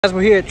Guys,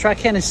 we're here at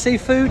Knife Krazy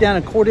Seafood down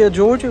in Cordell,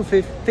 Georgia.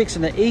 We're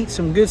fixing to eat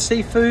some good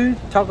seafood,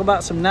 talk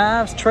about some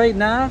knives, trade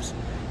knives.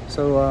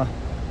 So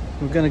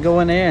we're gonna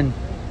go in there and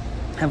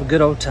have a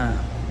good old time.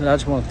 But I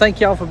just want to thank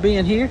y'all for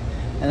being here,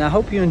 and I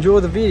hope you enjoy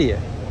the video.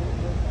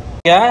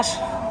 Guys,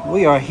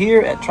 we are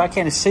here at Knife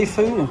Krazy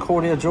Seafood in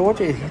Cordell,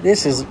 Georgia.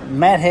 This is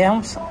Matt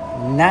Helms,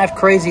 Knife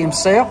Krazy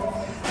himself.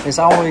 It's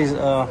always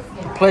a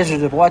pleasure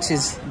to watch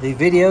the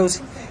videos,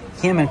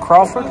 him and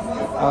Crawford.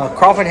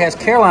 Crawford has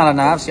Carolina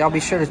knives. Y'all be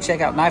sure to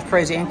check out Knife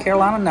Krazy and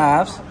Carolina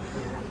knives.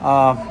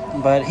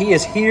 But he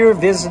is here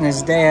visiting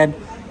his dad,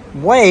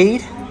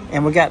 Wade,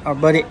 and we got our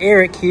buddy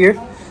Eric here.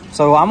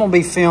 So I'm gonna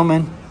be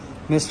filming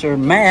Mr.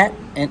 Matt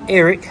and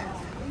Eric.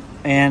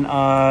 And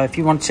if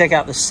you want to check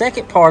out the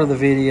second part of the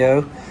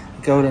video,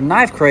 go to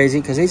Knife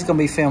Krazy, because he's gonna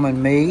be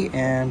filming me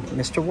and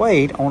Mr.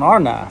 Wade on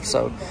our knife.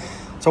 So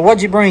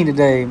what'd you bring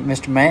today,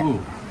 Mr. Matt? Ooh.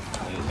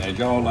 As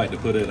y'all like to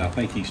put it, I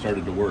think he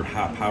started the word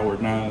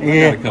high-powered knives.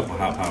 Yeah. I got a couple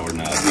high-powered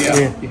knives.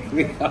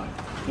 Yeah.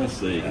 Let's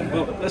see.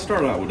 Well, let's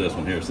start out with this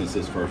one here, since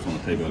this first on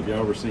the table. Have y'all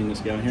ever seen this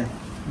guy here?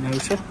 No,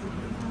 sir.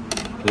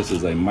 This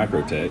is a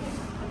Microtech.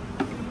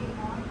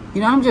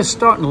 You know, I'm just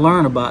starting to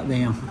learn about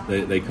them.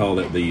 They call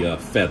it the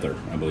Feather,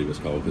 I believe it's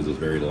called, because it's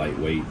very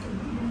lightweight.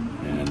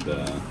 And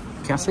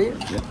Can I see it?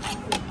 yeah.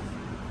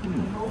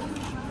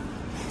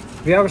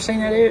 Have you ever seen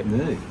that, Eric?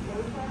 No.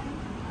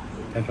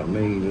 That's a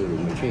mean little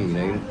machine,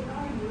 ain't it?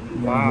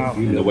 Wow.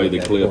 And the way the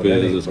clip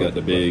is, it's got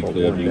the big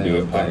clip. You can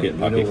do a pocket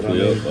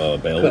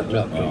clip, belt,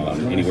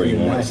 anywhere you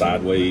want it,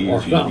 sideways,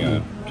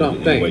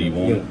 any way you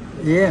want it.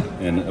 Yeah.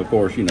 And of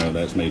course, you know,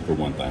 that's made for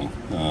one thing.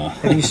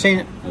 Have you seen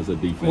it? As a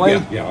defense.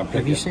 Wade? Yeah,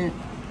 Have you seen it?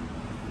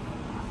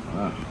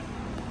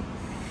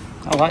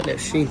 I like that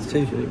sheath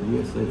too.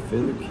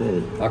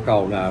 I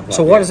call knives.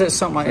 So what does that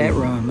something like that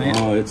run, man?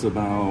 Oh, it's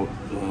about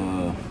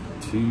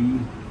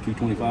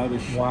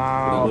 225-ish.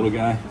 Wow. For that little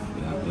guy.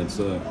 Yeah, it's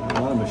a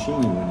lot of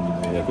machine.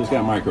 Yeah, if it's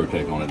got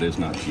Microtech on it, it's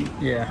not cheap.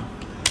 Yeah.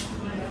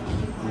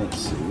 Let's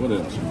see, what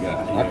else we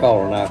got here? I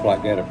call a knife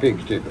like that a pig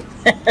sticker.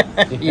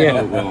 Yeah.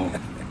 Oh, well,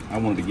 I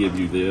wanted to give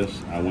you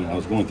this. I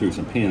was going through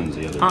some pins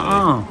the other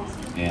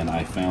day, and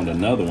I found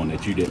another one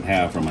that you didn't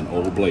have from an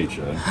old blade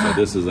show. So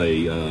this is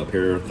a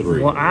pair of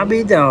three. Well, I'll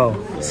be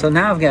dog. So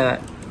now I've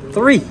got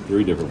three.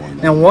 Three different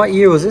ones. Now, what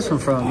year was this one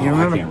from? You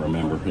remember? I can't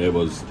remember. It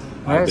was.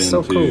 That's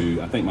so cool.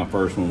 I think my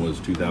first one was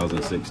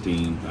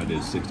 2016. I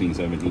did 16,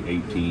 17,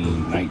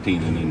 18,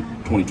 19, and then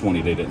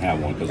 2020 they didn't have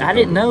one. I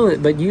didn't know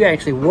it, but you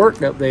actually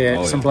worked up there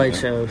at some blade yeah.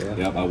 shows.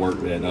 Yep, I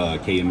worked at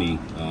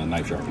KME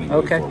Knife Sharpening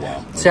Okay. for a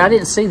while. See, I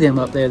didn't see them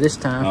up there this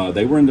time.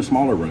 They were in the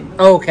smaller room.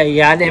 Okay,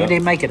 yeah, I never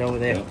did make it over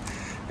there.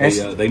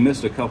 Yep. They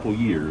missed a couple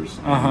years,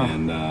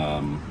 and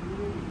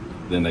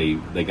then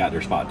they got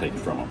their spot taken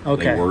from them.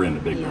 Okay. They were in the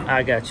big room.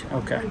 I got you.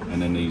 Okay.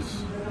 And then these.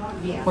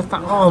 What the?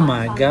 Oh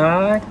my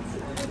God!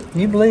 Can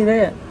you believe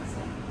that?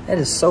 That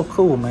is so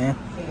cool, man.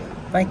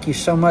 Thank you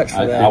so much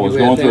for that. I was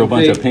going through a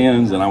bunch of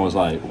pins, and I was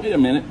like, wait a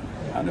minute.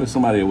 I know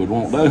somebody that would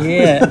want those.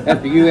 Yeah.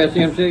 At the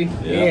USMC?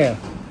 Yeah.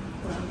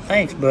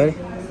 Thanks, buddy.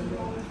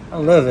 I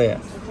love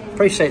that.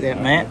 Appreciate that,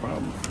 Matt. No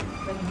problem.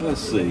 Let's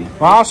see.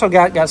 Well, I also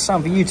got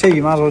something for you too.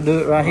 You might as well do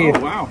it right here.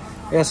 Oh, wow.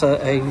 That's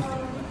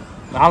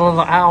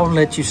I'll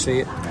let you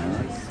see it.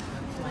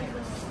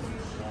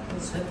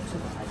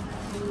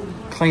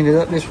 Cleaned it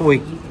up this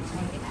week.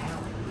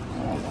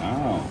 Oh,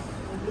 wow.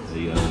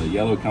 The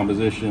yellow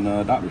composition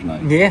doctor's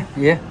knife.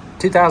 Yeah.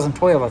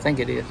 2012, I think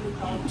it is.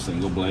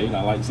 Single blade.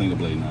 I like single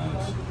blade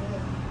knives.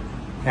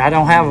 I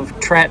don't have a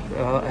trap.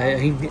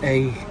 I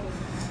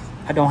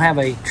don't have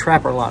a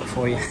trapper lock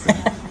for you.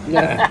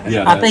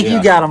 I think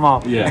you got them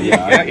all. Yeah.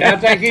 I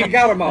think he's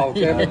got them all,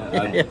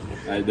 Kevin.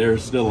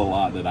 There's still a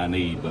lot that I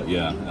need, but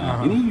yeah.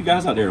 Any of you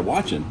guys out there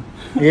watching?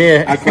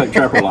 Yeah. I collect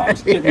trapper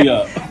locks. Hit me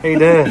up. He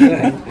does.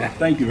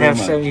 Thank you very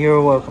much.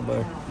 You're welcome,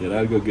 buddy. Yeah,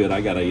 that'll go good.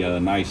 I got a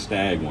nice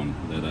stag one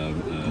that I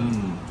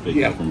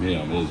picked up from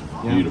him. It's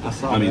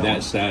beautiful. I mean,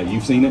 that stag,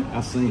 you've seen it?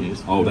 I've seen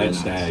it. Oh, that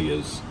stag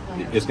is,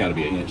 it's got to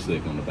be an inch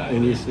thick on the back.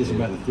 And it's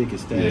about the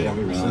thickest stag I've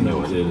ever seen. I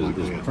know it is.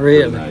 It's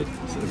Really? nice.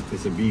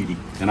 It's a beauty.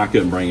 And I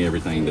couldn't bring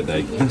everything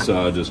today, so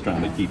I was just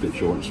trying to keep it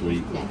short and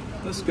sweet.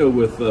 Let's go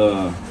with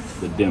the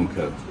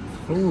Demco.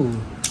 Ooh.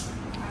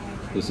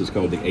 This is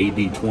called the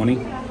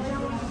AD20.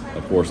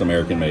 Of course,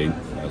 American made.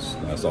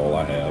 That's all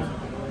I have.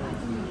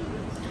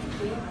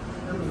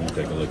 We'll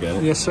take a look at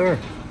it. Yes, sir.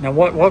 Now,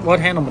 what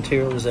handle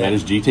material is that? That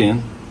is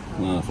G10,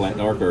 flat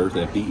dark earth,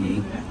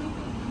 FDE.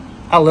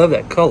 I love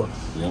that color.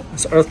 Yep.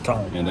 It's earth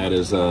tone. And that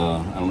is,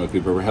 I don't know if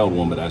you've ever held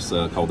one, but that's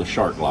called the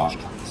shark lock.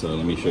 So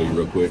let me show you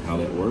real quick how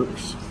that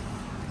works.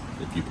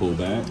 If you pull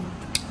back.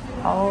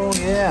 Oh,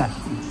 yeah.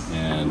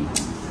 And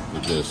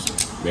it's just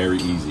very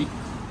easy.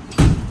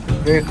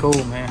 Very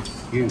cool, man.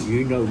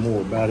 You know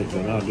more about it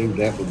than I do.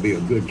 That would be a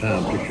good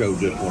time to show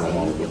this one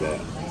along with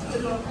that.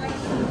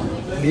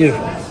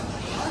 Beautiful.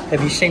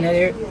 Have you seen that,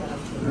 Eric?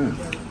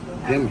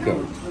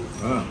 Demco.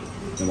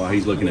 And while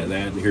he's looking at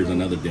that, here's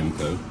another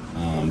Demco.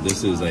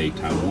 This is a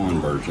Taiwan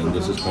version.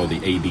 This is called the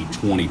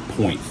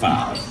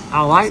AD20.5.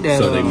 I like that.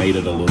 So they made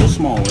it a little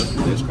smaller.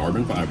 It's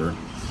carbon fiber.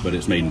 but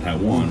it's made in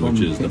Taiwan, which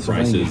is the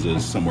price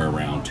is somewhere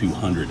around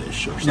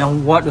 200-ish or something. Now,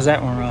 what does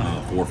that one run?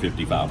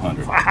 450,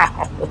 500.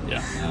 Wow.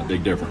 Yeah,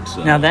 big difference.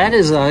 Now that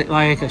is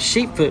like a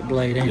sheepfoot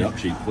blade, ain't Yep, it?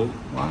 sheepfoot.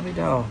 Why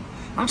dog?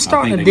 I'm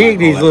starting to they dig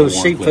might call these that little the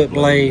Warncliffe sheepfoot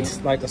blade,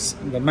 blades. Like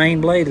the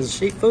main blade is a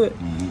sheepfoot.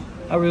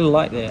 I really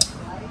like that.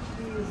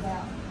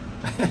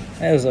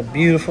 That is a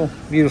beautiful,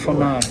 beautiful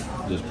knife.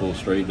 Just pull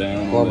straight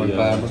down. Carbon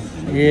fiber.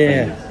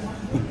 Yeah.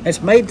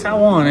 It's made in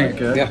Taiwan, ain't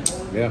it? Yeah,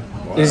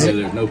 yeah. Is it?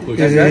 There's no push.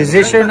 Is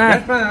this your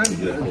knife? That's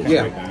fine.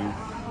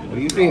 Yeah. Well,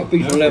 you see a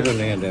piece of leather in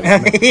the hand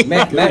there.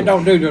 Matt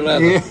don't do the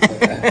leather.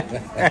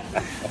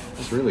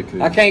 That's really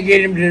cool. I can't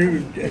get him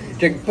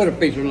to put a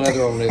piece of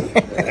leather on there.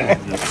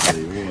 Let's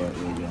see what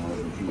we got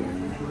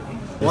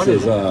over here. This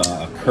is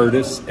a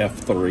Curtis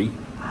F3.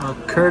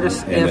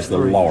 Curtis And it's the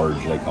F3.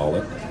 large, they call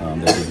it.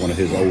 This is one of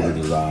his older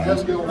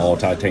designs, all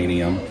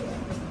titanium.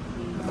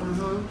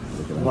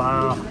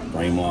 Wow.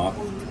 Frame lock.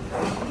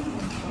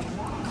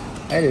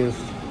 That is.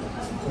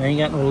 There ain't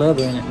got no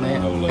leather in it,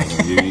 man. No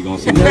leather. You ain't gonna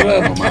see no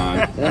leather on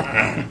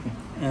mine.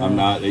 I'm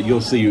not.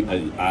 You'll see.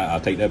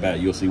 I'll take that back.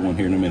 You'll see one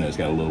here in a minute. It's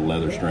got a little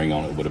leather string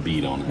on it with a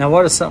bead on it. Now,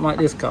 what does something like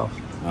this cost?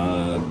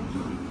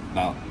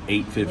 About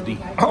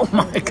 $850. Oh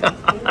my God!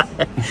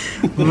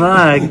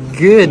 My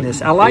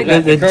goodness, I like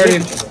that.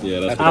 Yeah,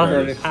 that's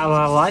I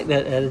like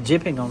that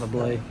jipping on the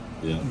blade.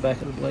 Yeah. The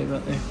back of the blade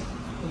right there.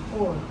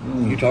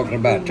 You're talking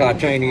about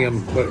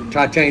titanium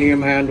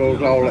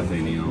handles, all that.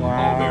 Titanium, Wow.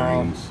 ball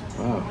bearings.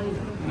 Wow.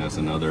 And that's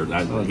another.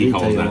 He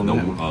calls that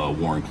the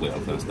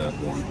Warncliffe. That's that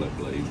Warncliffe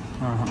blade.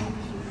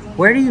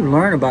 Where do you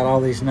learn about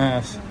all these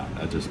knives?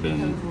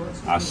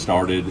 I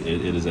started.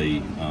 It is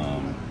a.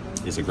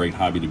 It's a great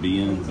hobby to be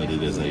in, but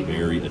it is a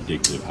very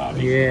addictive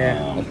hobby.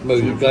 Yeah.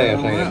 Smooth as glass,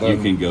 ain't it?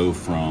 You can go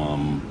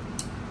from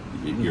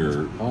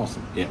your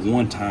Awesome. At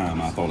one time,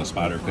 I thought a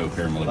Spyderco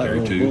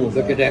paramilitary tube.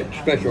 Look at that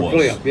special Was-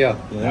 clip, yeah.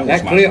 That That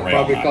was my clip rail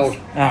probably knife. cost,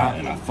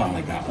 And I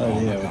finally got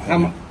one. yeah. How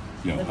mu-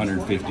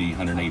 $150,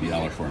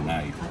 $180 for a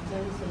knife.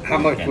 how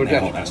much And was now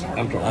that? that's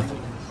I'm sorry. nothing.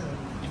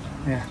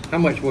 Yeah. How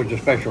much was the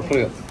special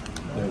clip?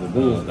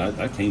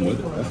 That came with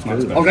it. That's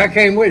not special. Oh, that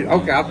came with it.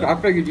 Okay, I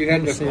figured you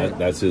had to.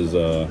 That's his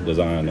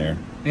design there.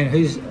 And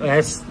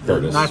that's the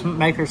Curtis. knife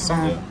maker's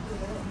sign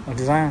or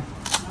design?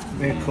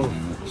 Very cool.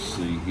 And let's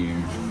see here.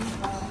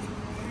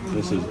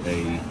 This is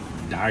a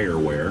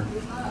Direware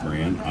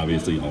brand,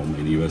 obviously all made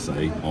in the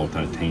USA, all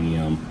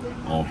titanium,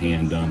 all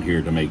hand done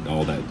here to make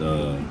all that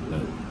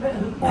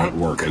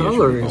artwork. I guess you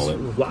Color would call is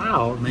it.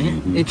 wow,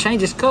 man. It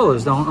changes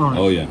colors, don't it?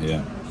 Oh yeah,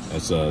 yeah.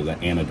 That's the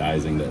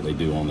anodizing that they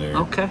do on there.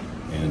 Okay.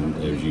 And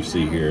as you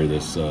see here,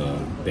 this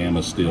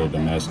Damascus steel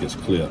Damascus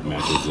clip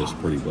matches this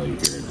pretty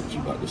blade here that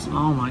you're about to see.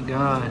 Oh my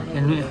God.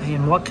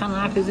 And what kind of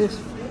knife is this?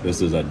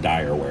 This is a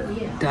Direware,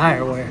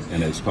 Direware.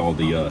 and it's called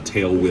the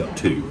Tail Whip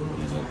 2. You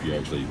know, if you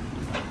actually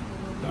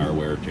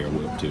Direware Tail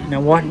Whip 2.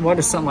 Now what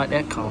does something like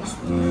that cost?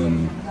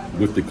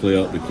 With the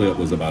clip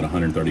was about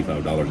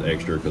 $135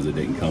 extra because it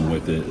didn't come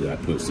with it.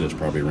 That puts this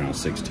probably around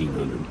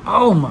 $1,600.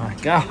 Oh my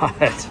God.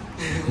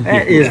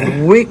 That is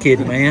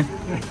wicked, man.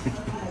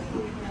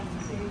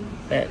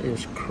 That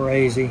is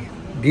crazy.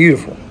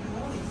 Beautiful.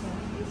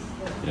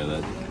 Yeah,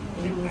 that.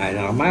 And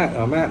I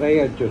might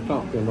add to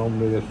something on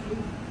this,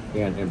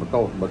 and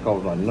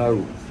because I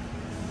know.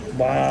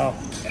 Wow.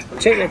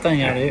 Check that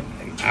thing out here.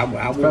 I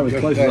would Probably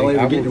just close say, to all I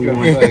ever would get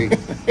to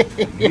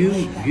just say,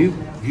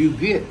 you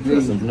get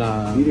these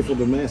knives. Beautiful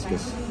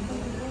Damascus.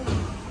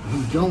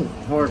 You don't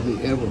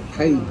hardly ever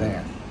pay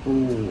that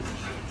full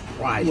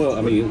price. Well,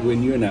 I mean,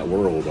 when you're in that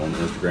world on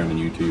Instagram and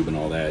YouTube and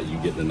all that, you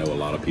get to know a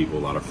lot of people, a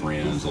lot of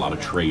friends, a lot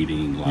of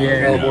trading. A lot Yeah.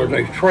 of, In other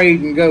words, the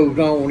trading goes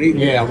on.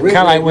 Yeah, Really,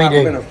 kinda like it we might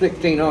have do. been a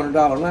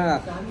 $1,600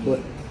 knife, but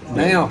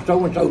now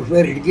so-and-so's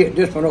ready to get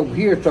this one over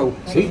here, so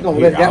he's going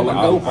to let that one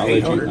go for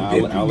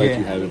 $850. I'll let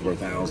you have it for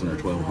 $1,000 or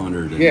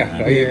 $1,200. Yeah,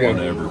 there you go.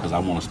 Whatever, because I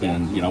want to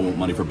spend, I want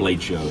money for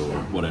Blade Show or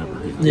whatever.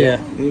 Yeah.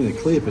 Even the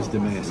clip is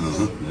Damascus.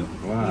 Yeah.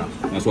 Wow.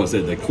 That's what I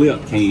said. The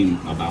clip came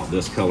about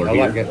this color I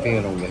here. like that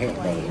pin on the head,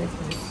 by the way.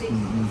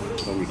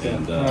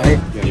 And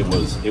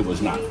it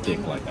was not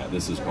thick like that.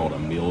 This is called a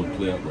milled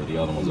clip, where the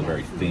other one's a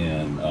very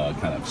thin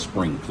kind of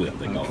spring clip.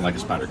 They call it like a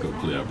Spyderco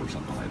clip or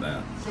something like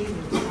that.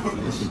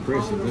 That's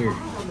impressive there.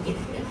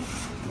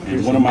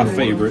 And one of my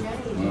favorite,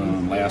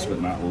 last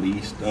but not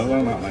least,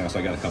 well, not last,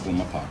 I got a couple in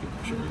my pocket.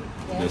 I'll show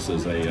you. This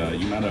is a,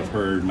 you might have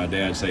heard my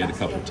dad say it a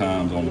couple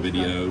times on the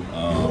video,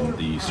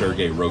 the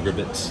Sergei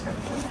Rogovitz.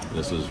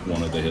 This is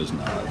one of his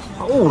knives.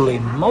 Holy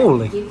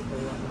moly.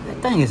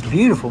 That thing is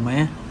beautiful,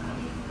 man.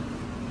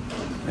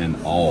 And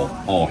all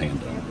hand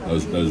done.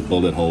 Those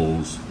bullet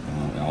holes,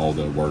 all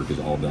the work is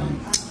all done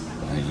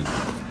by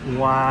hand.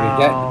 Wow.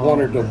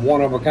 Is that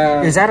one of a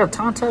kind? Is that a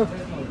Tonto?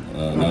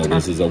 No,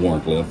 this is a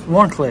Warncliffe.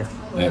 Warncliffe.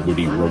 That would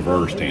be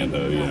reversed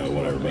Tando,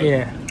 whatever. But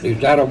Yeah. Is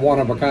that a one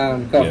of a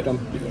kind custom?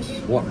 Yes.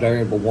 What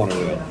there, but one of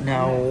them.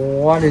 Now,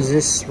 what is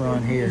this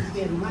run here?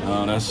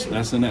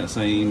 That's in that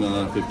same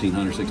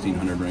 1,500,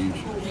 1,600 range.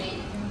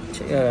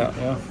 Check that out,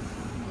 yeah.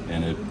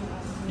 And if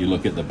you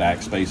look at the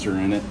back spacer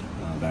in it,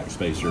 back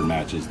spacer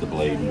matches the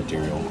blade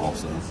material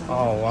also.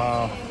 Oh,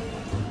 wow.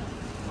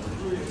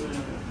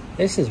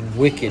 This is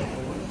wicked.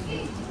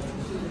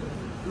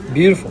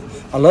 Beautiful.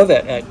 I love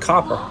that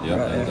copper. Yeah,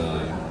 right and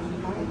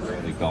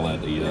there. they call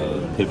that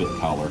the pivot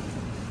collar.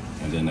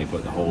 And then they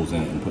put the holes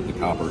in it and put the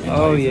copper in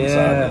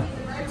yeah.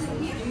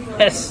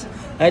 inside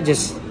That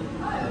just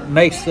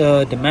makes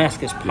the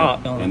Damascus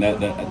pop, don't and it?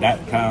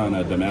 that kind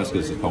of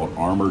Damascus is called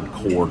armored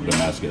core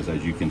Damascus.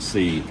 As you can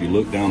see, if you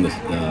look down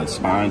the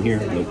spine here,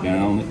 look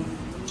down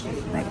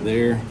right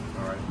there,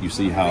 you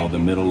see how the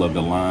middle of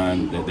the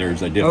line, that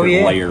there's a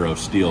different layer of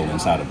steel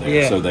inside of there.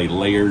 Yeah. So they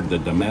layered the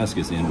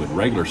Damascus in with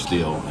regular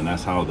steel, and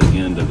that's how the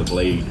end of the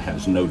blade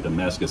has no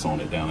Damascus on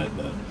it down at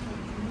the.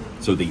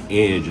 So the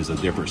edge is a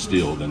different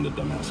steel than the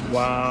Damascus.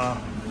 Wow.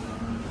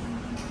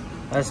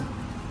 That's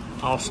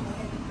awesome.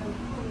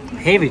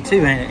 Heavy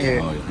too, ain't it,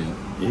 Eric? Oh, yeah.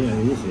 Yeah,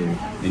 it is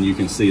heavy. And you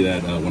can see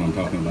that when I'm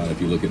talking about,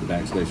 if you look at the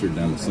backspacer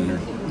down the center,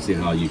 you see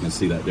how you can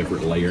see that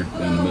different layer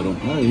down the middle?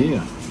 Oh,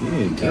 yeah.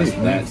 Yeah,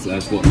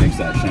 That's what makes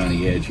that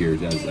shiny edge here.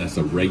 That's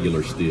a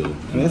regular steel.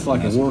 and that's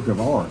like a work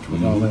of art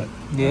with all that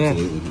Yeah.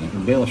 Absolutely. Yeah.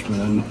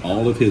 embellishment.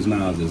 All of his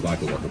knives is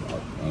like a work of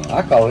art.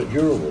 I call it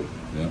jewelry.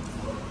 Yeah.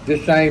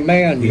 This same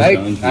man He's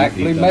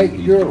actually done- makes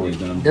he's jewelry.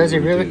 done Does he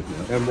jewelry really? too,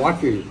 yeah. And watch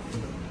his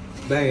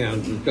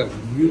bands and stuff.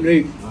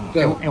 Unique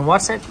stuff. And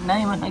what's that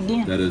name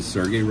again? That is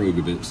Sergei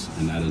Rogovitz,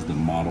 and that is the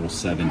Model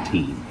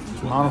 17.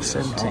 That's what Model that is.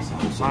 17.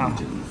 Model Wow.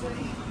 17.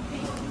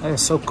 That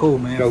is so cool,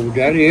 man. So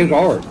that is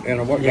art.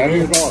 And what that Yeah.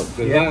 is art.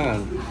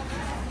 Design.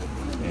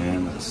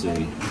 And let's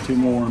see, two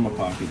more in my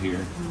pocket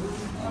here.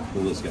 I'll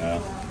pull this guy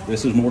out.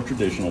 This is more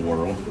traditional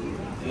world.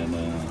 And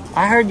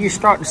I heard you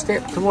starting to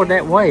step toward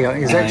that way.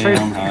 Is that true?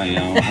 I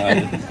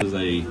am. This is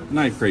a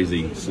Knife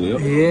Krazy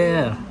slip.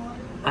 Yeah.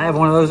 I have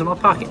one of those in my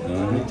pocket.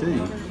 Me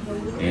too.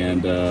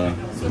 And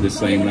this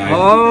same knife.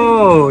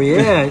 Oh,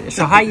 yeah.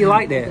 So how you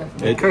like that?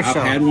 I've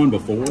Kershaw. had one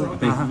before. I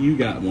think you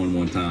got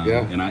one time,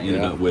 Yeah. and I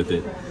ended up with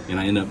it, and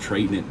I ended up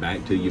trading it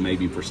back to you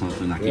maybe for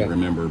something I can't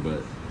remember,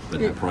 but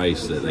that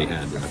price that they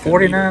had,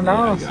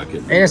 $49. I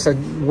couldn't. And it's a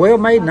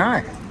well-made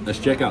knife. Let's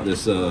check out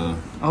this Oh,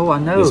 I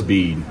know. this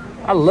bead.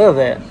 I love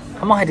that.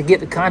 I'm gonna have to get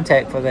the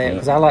contact for that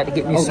because I like to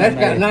get me Oh, some. that's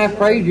got Knife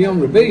Krazy on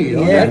the bead.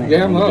 Oh, Yeah. that's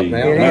jam up now.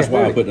 Yeah. That's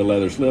why I put the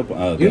leather slip.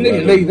 You need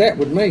to leave that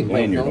with me.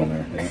 lanyard on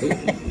there.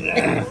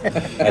 Yeah.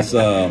 That's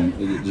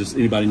just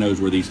anybody knows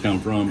where these come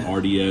from.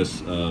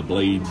 RDS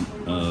Blade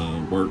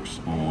Works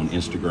on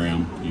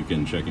Instagram. You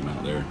can check him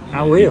out there.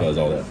 I He will. does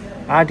all that.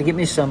 I have to get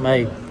me some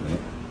made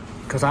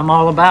because I'm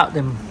all about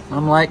them.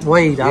 I'm like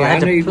Wade. Yeah, I I had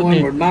to need put one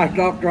me. with my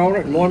doctor on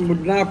it and one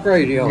with Knife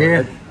Krazy on Yeah.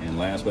 it. And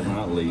last but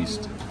not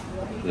least,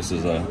 this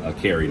is a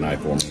carry knife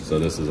for me. So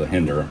this is a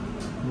Hinder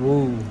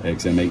Woo.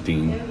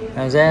 XM18.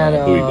 Is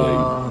that Bowie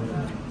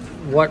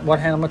blade. what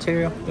handle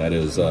material? That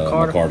is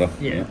Micarta? Micarta.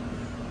 Yeah.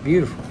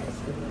 Beautiful.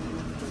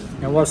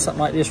 Now what's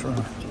something like this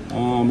run?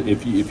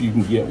 If you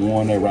can get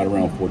one, they're right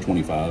around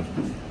 $425.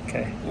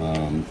 Okay.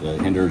 The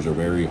Hinders are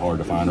very hard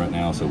to find right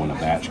now, so when a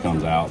batch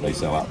comes out, they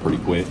sell out pretty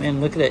quick. Man,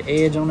 look at that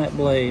edge on that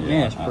blade.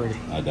 Man, it's pretty.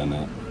 I done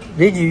that.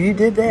 Did you? You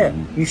did that?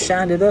 You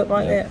shined it up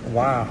like that?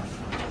 Wow.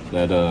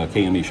 That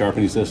KME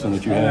sharpening system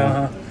that you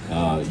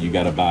have, you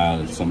got to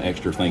buy some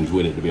extra things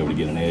with it to be able to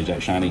get an edge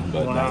that shiny,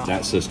 but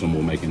that system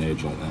will make an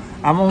edge like that.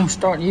 I'm gonna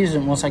start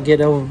using it once I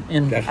get over,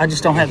 and I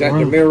just don't have the Is that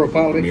room. the mirror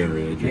polish? Mirror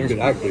edge. You could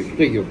actually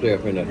see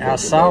yourself in that. I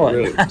saw it.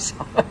 Really. I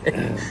saw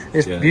it.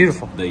 It's Yeah,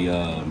 beautiful. They,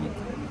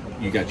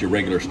 you got your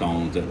regular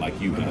stones that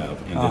like you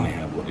have, and then they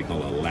have what they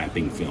call a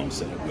lapping film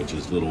set, which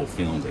is little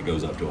films that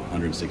goes up to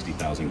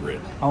 160,000 grit.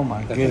 Oh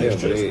my That's goodness.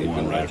 It's just Yeah,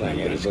 one right there.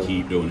 You yeah, just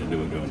keep doing it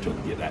until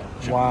you get that.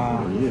 shiny.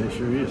 Wow. Yeah, it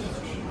sure is.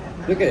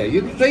 Look at that.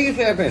 You can see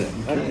yourself in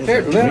it. That's it,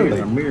 It's a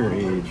literally. mirror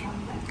edge.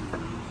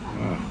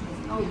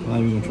 I'm not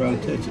even gonna try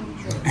to touch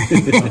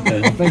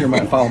it. My finger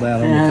might fall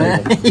down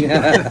on the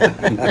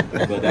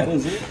table. But that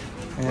is it.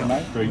 For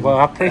Knife Krazy. Well,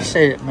 I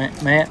appreciate it,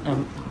 Matt.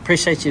 I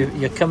appreciate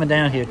you coming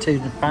down here too,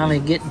 and finally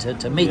getting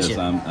to meet Yes, you.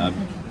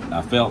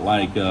 I felt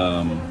like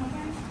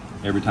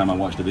every time I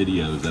watch the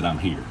videos that I'm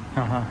here.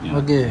 You know,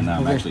 Well, good. And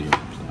I'm Well, actually here. So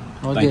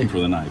Well, thank good. you for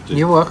the knife, too.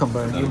 You're welcome,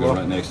 brother. That'll You're go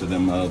welcome. right next to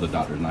them, the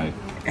doctor's knife.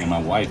 And my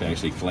wife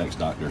actually collects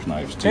doctor's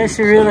knives, too. Does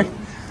she really?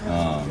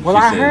 Well,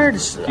 I heard.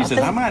 She says,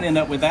 I might end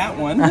up with that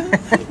one.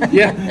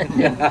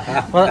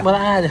 Yeah. Well,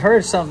 I had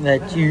heard something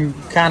that you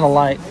kind of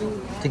like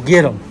to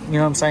get them. You know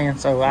what I'm saying?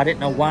 So I didn't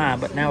know why,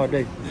 but now I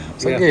do.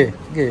 So Yeah.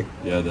 good.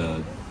 Yeah,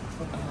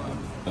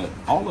 but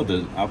all of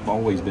the, I've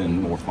always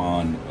been more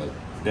fond of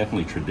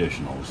definitely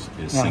traditionals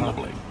is single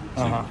blade.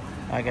 Single.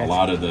 I got A you.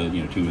 lot of the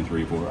 2 and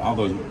 3, 4, a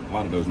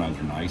lot of those knives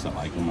are nice. I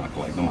like them. I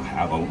collect them. I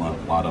have a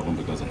lot of them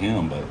because of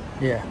him. But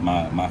Yeah.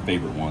 my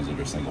favorite ones are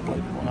just single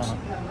bladed ones.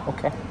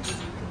 Okay.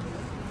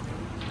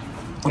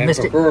 I And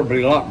missed it.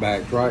 preferably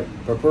lockbacks, right?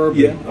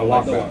 Preferably a I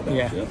like the lockback. lockback.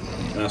 Yeah. Yeah.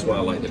 And that's why I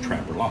like the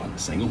trapper lock,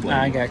 single blade.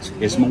 I got you.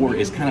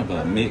 It's kind of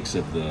a mix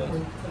of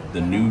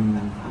the new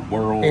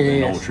world It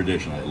and is. old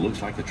traditional. It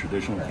looks like a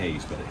traditional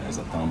case, but it has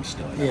a thumb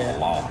stud and Yeah. a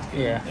lock.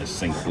 Yeah. It's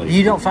single blade.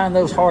 You don't find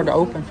those hard to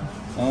open?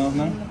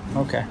 No.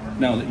 Okay.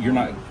 No,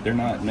 they're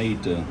not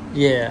made to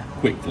Yeah.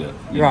 quick flip.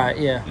 you Right.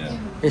 know. Yeah.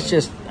 It's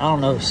just I don't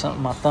know,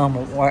 something my thumb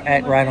will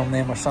act right on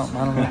them or something.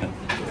 I don't know.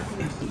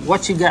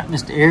 what you got,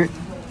 Mr. Eric?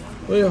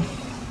 Well,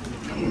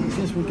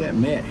 since we got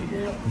Matt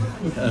here,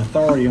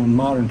 authority on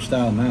modern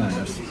style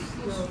knives,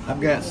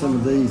 I've got some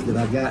of these that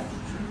I got.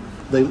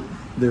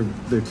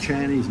 They're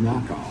Chinese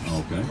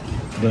knockoffs. Okay.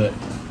 But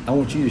I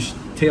want you to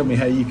tell me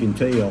how you can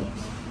tell.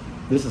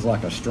 This is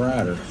like a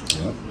Strider.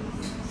 Yep.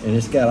 And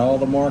it's got all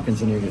the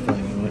markings and everything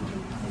on it.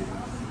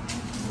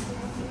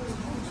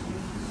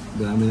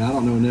 But I mean, I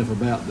don't know enough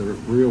about the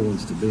real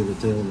ones to be able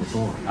to tell them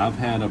apart. I've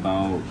had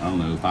about, I don't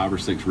know, 5 or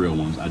 6 real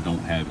ones. I don't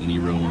have any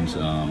real ones.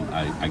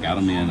 I got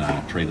them in,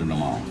 I traded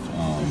them off.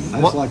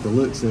 I just like the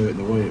looks of it and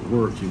the way it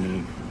works, you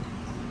know.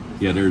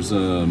 Yeah, there's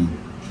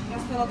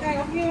That's still okay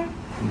up here?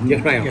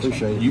 Yes, ma'am.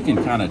 Appreciate it. you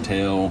can kind of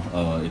tell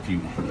if you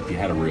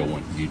had a real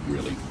one, you'd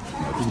really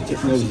notice the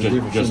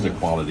difference. Just the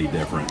quality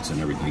difference and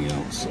everything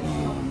else.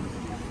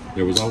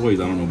 There was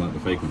always, I don't know about the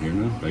fake one here.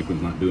 No, fake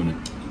one's not doing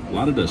it. A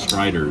lot of the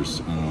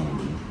Striders,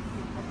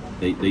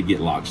 they get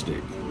lock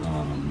stick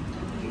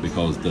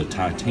because the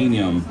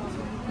titanium.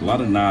 A lot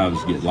of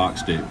knives get lock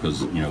stick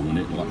because when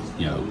it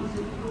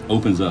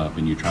opens up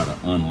and you try to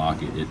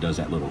unlock it, it does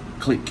that little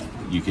click.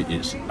 It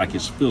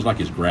feels like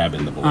it's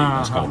grabbing the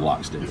blade. It's called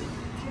lock stick.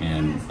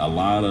 And a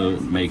lot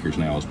of makers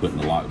now is putting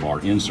the lock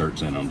bar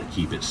inserts in them to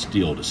keep it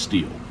steel to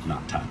steel,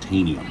 not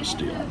titanium to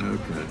steel.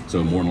 Okay.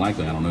 So more than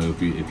likely, I don't know if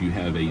you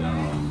have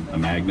a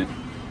magnet,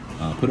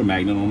 put a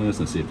magnet on this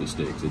and see if it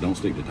sticks. It don't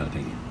stick to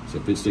titanium. So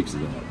if it sticks to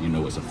that, you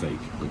know it's a fake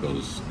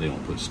because they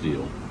don't put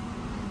steel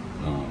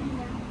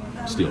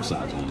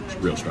sides on it.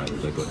 Real Striders,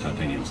 they put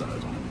titanium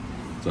sides on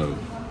it. So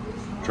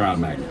try a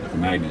magnet. If a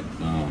magnet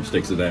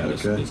sticks to that,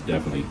 it's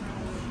definitely.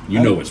 You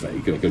know it's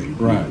fake because you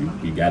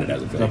got it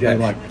as a fake. I paid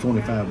like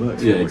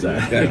 $25. Yeah,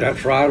 exactly. That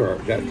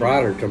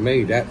Strider to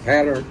me, that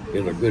pattern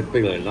is a good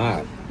feeling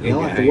knife. I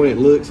like the way it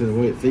looks and the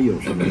way it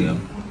feels.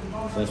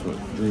 That's what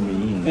drew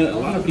me in. And a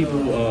lot of people,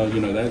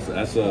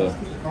 that's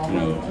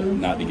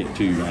not to get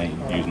too, I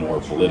ain't using the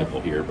word political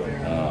here, but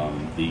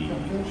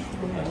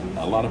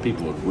a lot of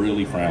people have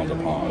really frowned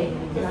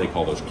upon they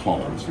call those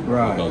clones,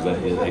 right? Because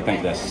they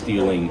think that's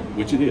stealing,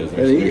 which it is.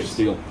 They're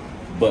steal.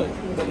 But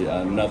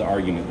another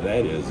argument to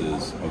that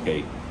is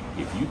okay,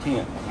 if you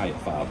can't buy a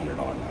 $500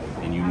 knife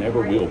and you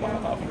never will buy a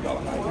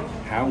 $500 knife,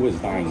 how is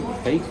buying the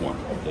fake one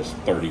that's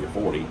 30 or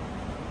 40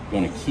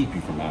 going to keep you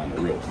from buying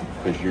the real one?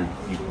 Because you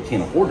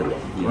can't afford the real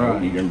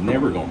one. You're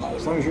never going to buy it.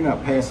 As long as you're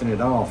not passing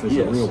it off as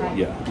a real one.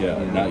 Yeah.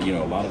 Now,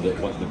 a lot of the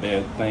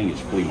bad thing is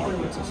flea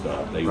markets and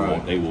stuff. They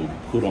will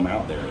put them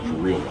out there as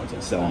real ones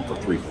and sell them for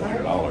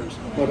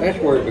 $300-400. Well, that's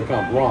where it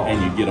becomes wrong.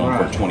 And you get them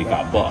for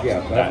 $25.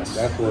 Yeah, that's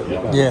where it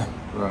becomes. Yeah.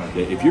 Right.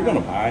 If you're going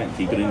to buy it and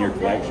keep it in your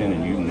collection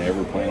and you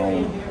never plan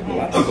on, a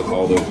lot of people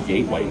call those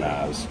gateway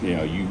knives,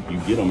 you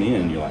get them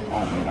in and you're like,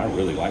 oh man, I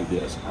really like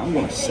this. I'm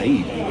going to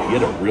save and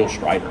get a real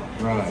Strider.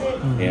 Right.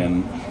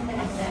 And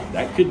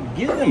that could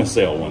give them a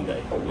sale one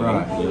day.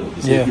 Right.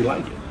 To see if you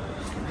like it.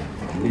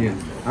 Yeah.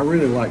 I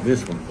really like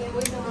this one.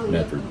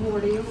 Medford.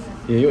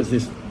 Yeah,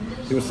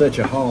 it was such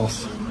a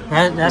hoss.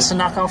 That's a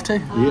knockoff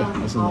too? Yeah,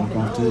 that's a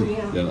knockoff too.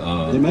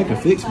 Yeah, they make a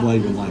fixed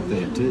blade one like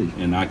that too.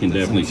 And I can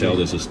definitely tell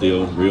this is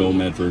steel. Real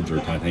Medfords or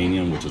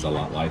titanium, which is a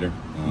lot lighter.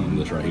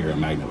 This right here, a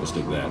magnet will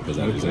stick that because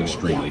that is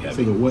extremely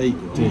heavy. So the weight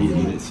will tell you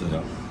that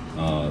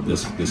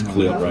it's this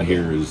clip right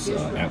here is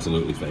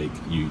absolutely fake.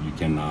 You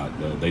cannot.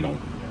 They don't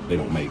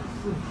make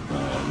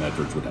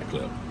Medfords with that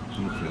clip.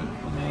 Okay.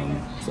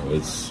 So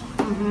it's.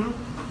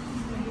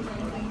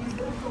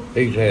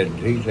 He's had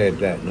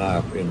that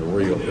knife in the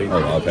real.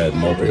 I've had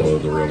multiple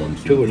of the real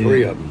ones. 2 or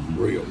 3 of them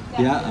real.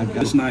 Yeah, I've got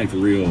this knife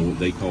real.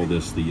 They call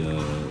this the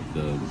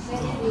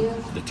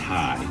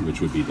tie, which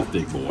would be the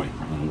thick boy,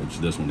 which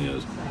this one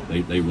is.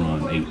 They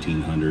run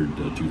 $1,800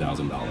 to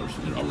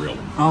 $2,000 in a real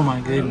one. Oh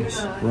my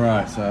goodness!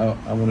 Right, so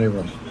I won't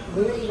ever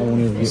get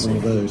one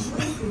of those.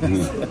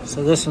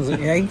 So this one's you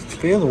can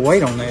feel the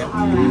weight on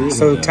that.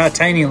 So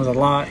titanium was a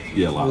lot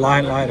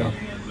lighter.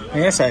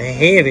 Man, that's a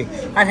heavy.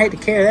 I'd hate to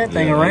carry that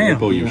thing around.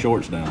 Pull your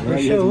shorts down.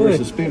 Right, you have to wear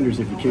suspenders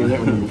if you carry that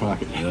one in your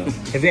pocket. Yeah.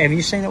 Have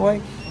you seen it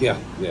weigh? Yeah.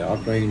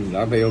 I've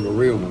held a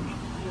real one.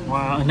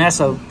 Wow, and that's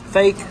a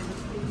fake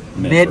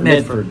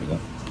Medford.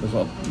 That's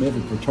a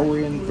Medford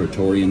Praetorian.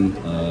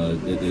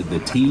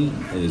 The T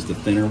is the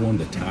thinner one.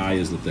 The tie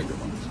is the thicker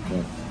one.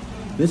 Okay.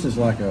 This is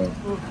like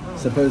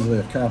supposedly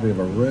a copy of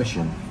a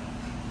Russian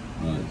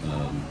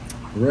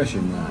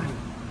knife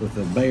with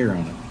a bear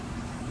on it.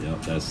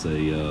 Yep, that's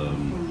a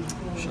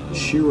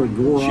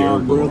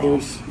Shirogorov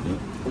Brothers. Yep.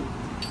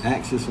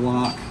 Axis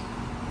lock.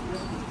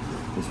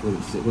 That's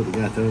what the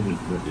guy told me.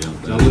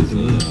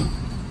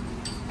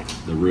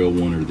 The real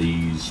one or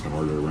these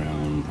start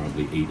around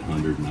probably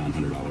 $800,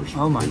 $900.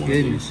 Oh my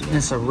goodness! And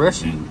it's a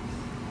Russian.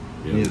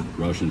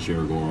 Russian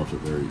Shiragorovs are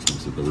very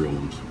expensive. The real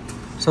ones.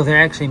 So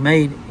they're actually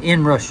made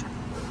in Russia.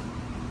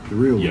 The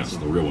real ones. Yes,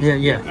 the real ones.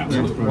 Yeah.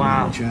 Absolutely.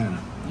 Wow. China.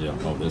 Yeah.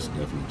 Oh, this is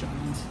definitely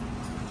Chinese.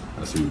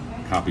 That's who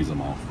copies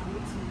them all.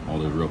 All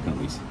those real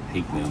companies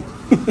hate them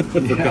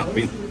for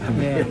copying.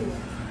 Yeah.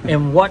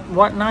 And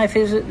what knife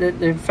is it that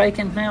they're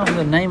faking now?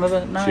 The name of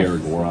the knife?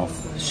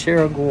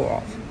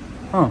 Shirogorov.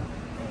 Huh.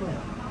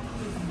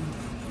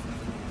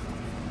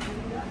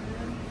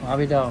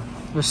 Bobby dog.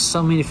 There's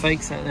so many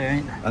fakes out there,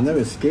 ain't there? I know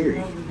it's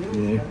scary, you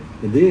know.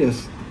 And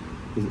this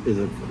is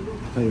a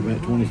paid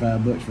about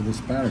 $25 for this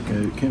spider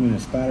coat. It comes in a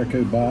spider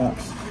coat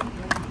box.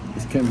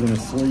 This comes in a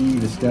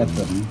sleeve. It's got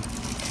the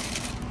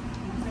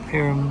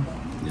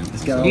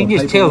It's got all you can the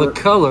just tell the paperwork.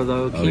 color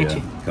though, Oh can't yeah,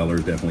 you?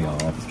 color's definitely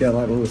off. It's got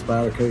like a little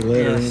spider coat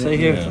letter Yeah, in see it.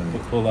 here.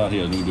 Yeah, pull out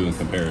here and we're doing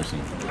comparison.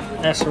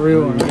 That's the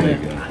real one right There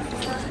you there.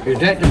 go. Is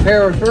that the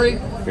pair of 3?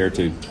 Pair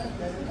 2.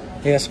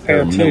 Yes, pair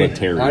They're of 2.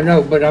 military. I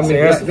know, but I mean,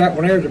 See, that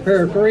one there's a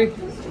pair of 3?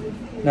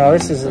 No,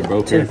 this is a They're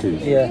both 2. pair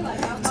 2s.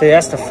 Yeah. See,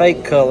 that's the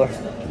fake color,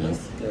 Yeah.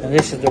 and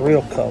this is the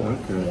real color.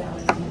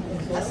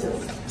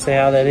 See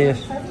how that is?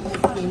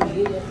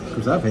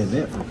 Because I've had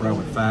that for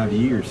probably 5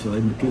 years, so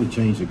they could have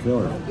changed the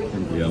color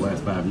in the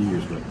last 5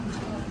 years. But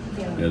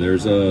Yeah,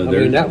 there's I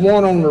mean, that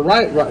one on the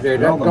right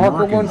there, all that the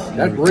darker one, markings, that's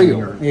everything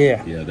real. are-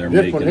 Yeah. yeah, they're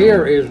This making one here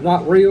them. is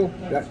not real.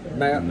 That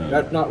map, No.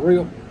 that's not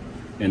real.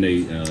 And they,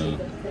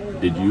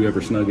 did you ever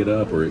snug it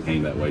up or it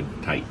came that way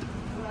tight?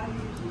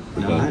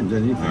 No, I haven't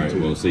done anything All right, to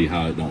it. we'll see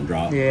how it don't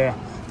drop. Yeah.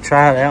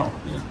 Try that one.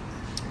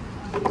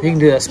 Yeah. You can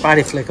do a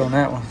spidey flick on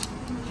that one.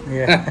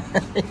 Yeah.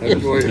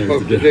 That's what it's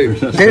supposed to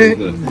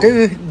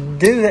do.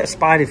 do that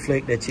spidey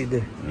flick that you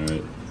do. All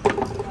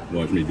right.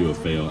 Watch me do a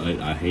fail.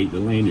 I hate the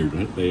lanyard.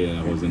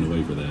 I was in the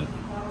way for that.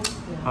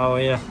 Oh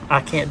yeah. I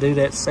can't do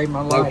that to save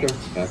my life.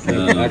 I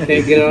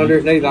can't get under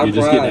it neither. You I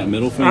just get that tried.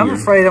 middle finger I'm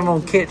afraid I'm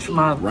gonna catch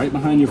my right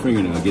behind your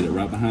fingernail. Get it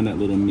right behind that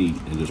little meat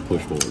and just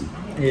push forward.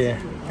 yeah.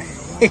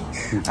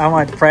 I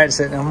might have to practice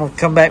it and I'm gonna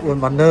come back with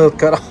my nub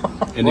cut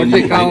off. And What's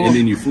then, it called? and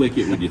then you flick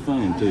it with your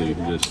thumb too.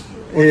 Just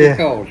What's it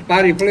called?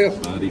 Spidey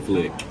flip? body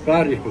flick.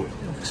 Spidey flip.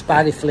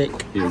 Spidey flick.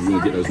 Here, you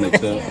gonna get those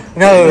mixed up?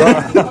 No,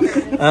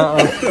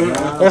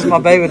 that's my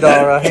baby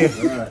doll right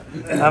here.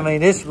 I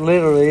mean, this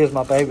literally is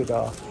my baby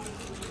doll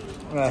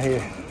right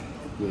here.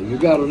 Yeah, you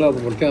got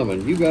another one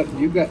coming. You got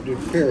the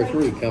pair of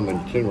 3 coming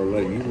sooner or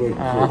later. You wait.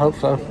 I hope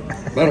so.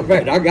 Matter of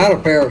fact, I got a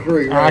pair of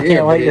 3 right I here.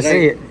 can't wait to but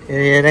see it.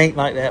 It ain't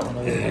like that one.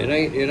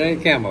 It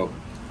ain't camo.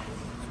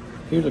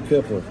 Here's a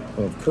couple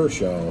of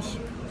Kershaws.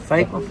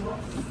 Fake one?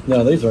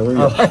 No, these are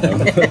real.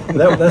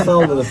 That's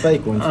all of the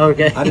fake ones.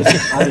 Okay. I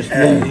just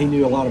knew he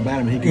knew a lot about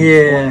them. He could Yeah,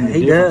 explain the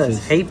he differences.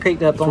 does. He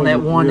picked up on between that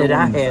the one real that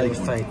I and the had fake was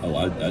one. fake. Oh,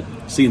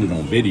 I seen it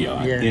on video.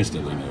 I Yeah.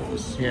 instantly knew it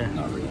was Yeah.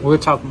 not real. We'll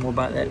talk more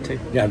about that too.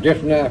 Now,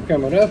 this knife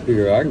coming up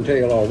here, I can tell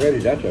you already,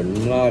 that's a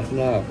nice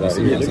knife right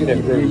here. Look at that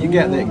Yeah, groove. you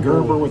got that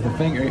Gerber with the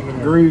finger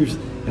grooves,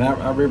 and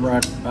I remember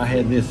I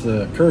had this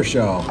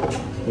Kershaw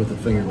with the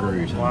finger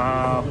grooves.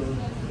 Wow.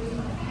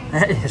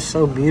 That is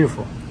so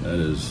beautiful.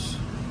 That's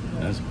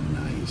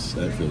nice.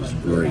 That feels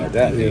great.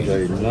 That is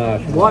a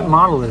nice What knife.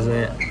 model is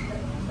that?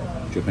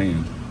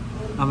 Japan.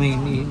 I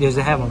mean, does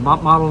it have a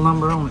model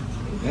number on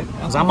it?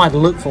 Because I might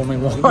look for me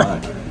one.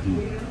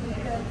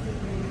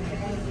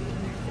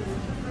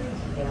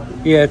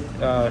 Yeah,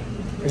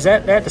 is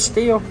that the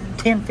steel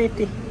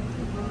 1050?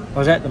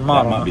 Or is that the That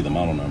model? might be the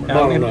model number.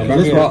 Model number.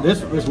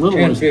 This little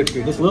one is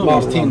 1050. this little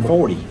one's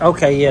 1040.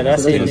 Okay, yeah,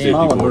 that's So it. there's a then.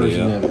 smaller 1040,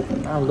 version yeah.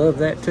 of it. I love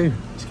that too.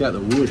 It's got the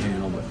wood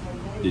handle, but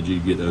Did you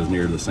get those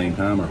near the same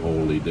time or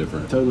wholly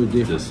different? totally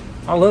different. Just,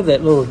 I love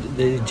that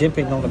the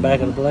jimping on the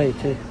back of the blade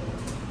too.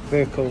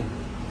 Very cool.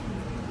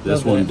 this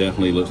Love one that.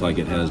 definitely looks like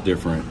it has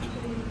different.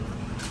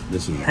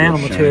 This is Handle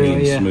real material,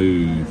 shiny, yeah.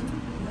 smooth.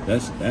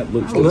 That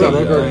looks to look,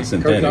 be that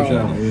synthetic. Kershaw.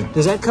 doesn't it? Yeah.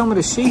 Does that come with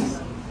a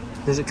sheath?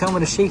 Does it come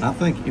with a sheath? I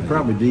think you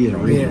probably did You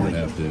originally.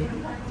 have to.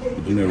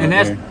 Did you know right And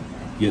that's-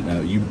 there?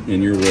 Now, you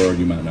in your world,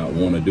 you might not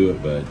want to do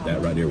it, but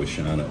that right there would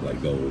shine up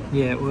like gold.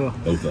 Yeah, it will.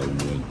 Both of them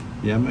would.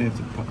 Yeah, I may have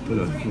to put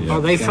a. Yeah. Are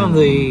they from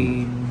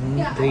the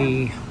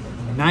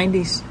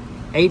 90s,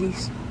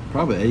 80s?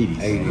 Probably 80s.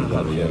 80s,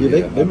 Probably, yeah.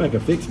 Yeah, they make a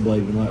fixed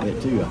blade one like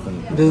that too, I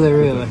think. Do they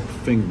really?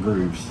 Finger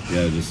grooves.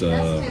 Yeah, just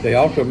They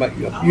also make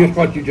just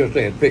what you just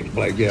said, fixed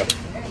blade, yeah.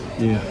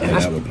 Yeah.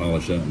 that would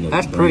polish up and look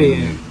That's brand pretty.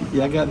 new.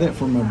 Yeah, I got that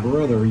from my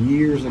brother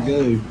years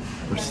ago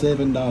for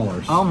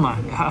 $7. Oh my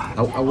God.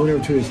 I went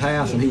over to his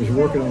house and he was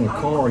working on a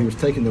car. He was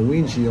taking the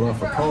windshield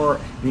off a car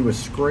and he was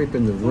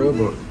scraping the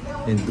rubber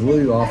and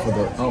glue off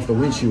the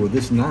windshield with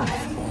this knife.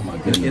 Oh my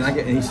And, goodness.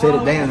 and he set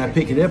it down and I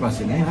picked it up. I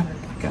said, man,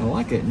 I kind of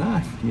like that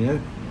knife, you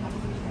know.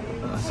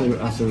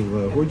 I said,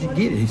 where'd you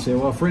get it? He said,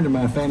 well, a friend of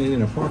mine found it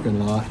in a parking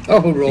lot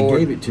Oh, and Lord.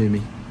 gave it to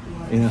me.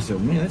 And I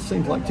said, man, that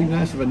seems like too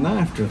nice of a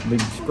knife to be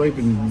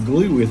scraping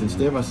glue with and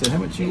stuff. I said, how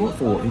much you want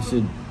for it? He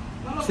said,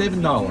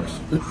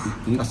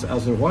 $7. I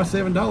said, why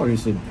 $7? He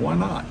said, why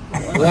not?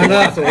 Why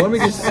not? So let me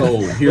just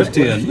Sold. Here's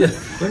 10.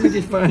 let me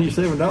just find you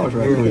 $7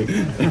 right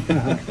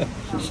quick.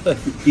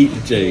 Eat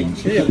the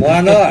change. Yeah,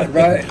 why not,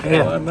 right?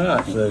 Why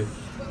not? So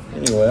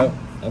anyway,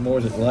 I'm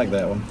always like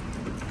that one.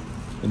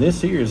 And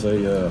this here is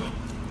a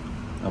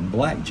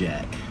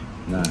blackjack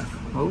knife.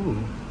 Oh,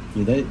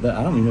 Yeah, I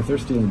don't even know if they're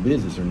still in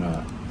business or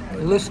not.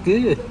 it looks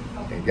good.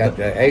 It got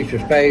the ace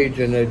of spades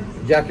and the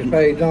jack of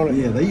spades on it.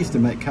 Yeah, they used to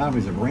make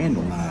copies of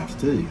Randall knives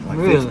too, like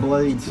Really? fixed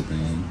blades.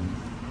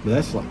 But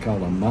that's like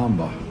called a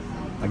Mamba.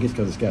 I guess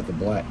because it's got the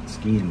black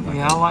skin.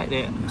 Yeah, I like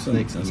that. That's a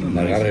That is a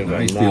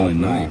nice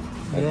feeling knife.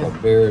 That's Yeah. a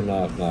very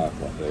nice knife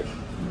right there.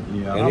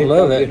 Yeah, And I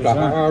love that It's a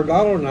design. higher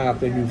dollar knife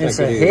than you It's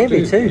think a it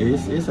is, heavy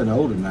too. it's an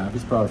older knife.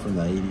 It's probably from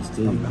the 80s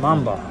too.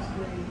 Mamba.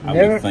 I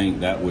Never- would think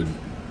that would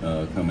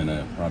come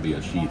in probably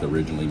a sheath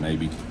originally,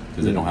 maybe,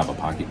 because they don't have a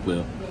pocket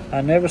clip. I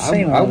never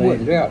seen I one of wouldn't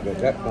these. doubt that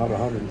that's not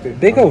 150.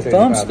 Big old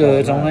thumb $175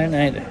 studs on knife. that,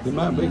 ain't it? It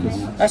might be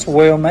because That's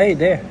well made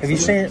there. Have you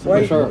seen it? Yes,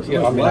 Wade? sir.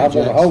 Yeah, I mean, I want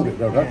to hold it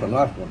though. That's a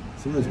nice one.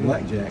 some of those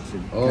blackjacks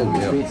are Oh, kind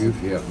of yeah,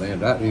 expensive. yeah, man.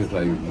 That is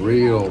a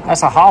real,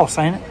 That's a hoss,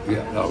 ain't it?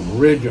 yeah,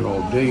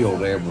 original deal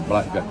there with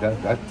blackjack.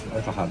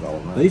 That's a high dollar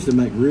They knife. used to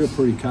make real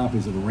pretty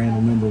copies of the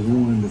Randall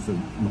 #1 with the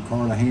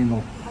McCarta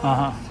handle.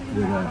 Uh-huh.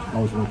 That I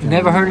always wanted to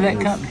Never heard of those.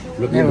 that company.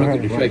 Look Never at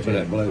heard the of it. shape of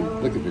that blade.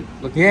 Look at the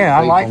look Yeah, at the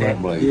I shape like on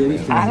that. blade. Yeah, man.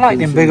 these I like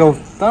them big old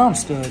thumb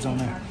studs on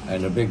there.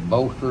 And the big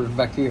bolsters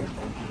back here.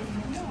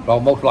 It's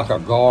almost like a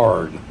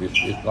guard.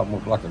 It's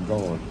almost like a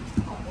guard.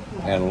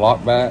 And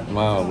lock back,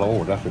 my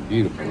Lord, that's a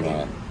beautiful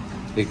knife.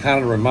 It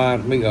kind of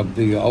reminds me of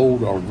the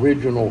old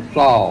original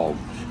saws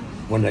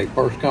when they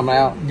first come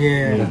out.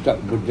 Yeah.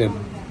 With the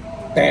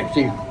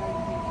fancy blades.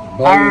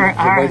 the way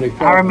I they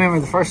sharpen. remember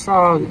the first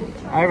saw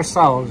I ever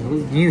saw was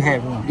you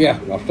had one. Yeah,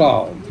 a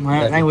saw. Well,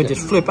 that thing would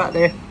just flip out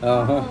there.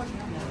 Uh-huh.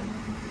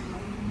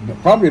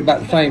 Probably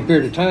about the same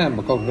period of time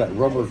because of that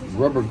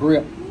rubber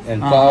grip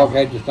and saw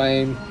had the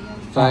same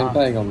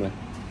thing on there.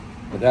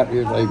 But that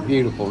is a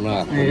beautiful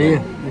knife. It is.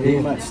 It It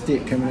is. might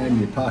stick coming out of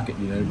your pocket,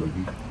 you know,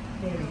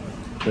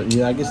 but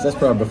yeah, I guess that's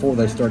probably before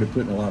they started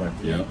putting a lot of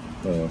Yeah.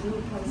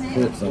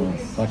 clips on,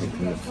 pocket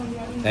clips.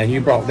 And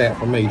you brought that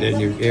for me, didn't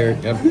you,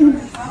 Eric?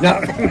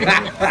 No.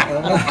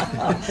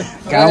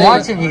 Gotta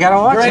watch him. You gotta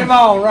watch him. Dream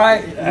on,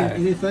 right?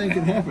 Anything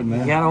can happen,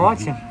 man. You gotta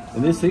watch him.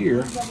 And this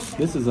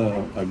is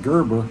a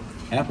Gerber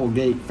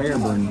Applegate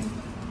Fairburn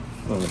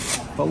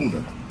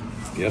folder.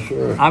 Yes,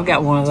 sir. I've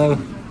got one of those.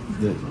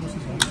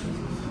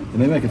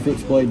 And they make a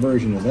fixed blade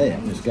version of that.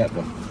 It's got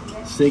the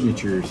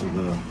signatures of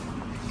the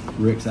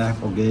Rex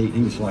Applegate.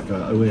 He was like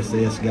a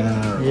OSS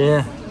guy. Or,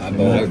 Yeah.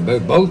 They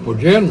both were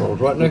generals,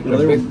 wasn't Well,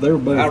 they were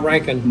both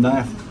high-ranking.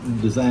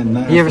 design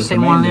knives. You ever for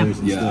seen one of them? commandos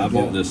and Yeah, I stuff.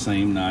 bought the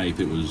same knife.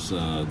 It was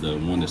the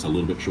one that's a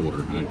little bit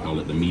shorter. I call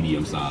it the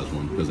medium size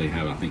one because they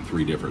have, I think,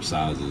 3 different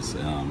sizes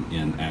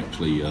in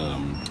actually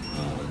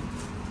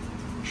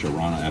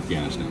Sharana,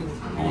 Afghanistan,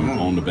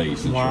 on the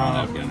base in Wow.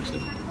 Sharana,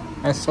 Afghanistan.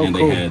 That's so And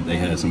cool. they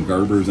had some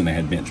Gerbers and they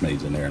had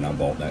Benchmades in there, and I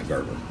bought that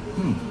Gerber.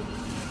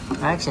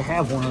 I actually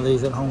have one of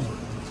these at home.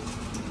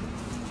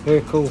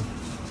 Very cool.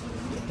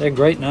 They're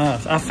great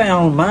knives. I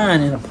found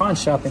mine in a pawn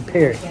shop in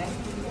Perry.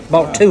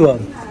 Bought 2 of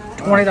them.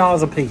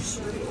 $20 a piece.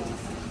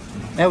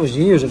 That was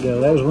years ago.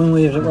 That was when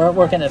we were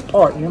working at the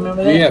park. You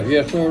remember that? Yeah,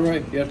 yes, sir,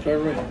 right. Yes, sir,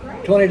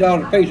 right.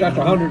 $20 a piece. That's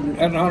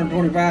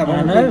 $125,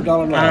 I $150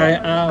 know.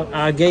 knife.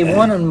 I gave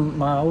one to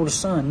my oldest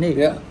son, Nick.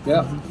 Yeah,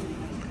 yeah.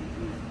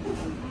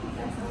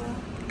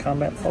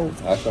 Combat fold.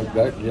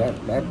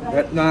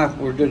 That knife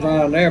was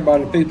designed there by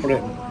the people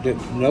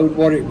that knowed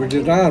what it was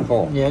designed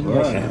for. Yeah,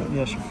 yes, sir.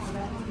 Yes, sir.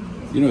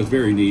 You know, it's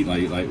very neat.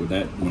 Like with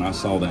that, when I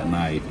saw that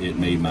knife, it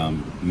made my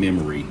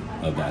memory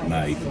of that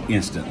knife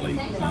instantly.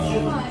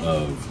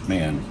 Of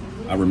man,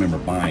 I remember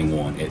buying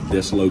one at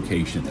this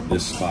location, at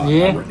this spot.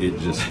 Yeah.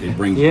 It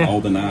brings Yeah.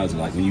 all the knives.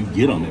 Like when you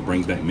get them, it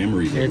brings back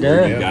memories of It where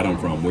does. you got them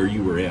from, where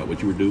you were at,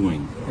 what you were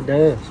doing. It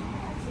does.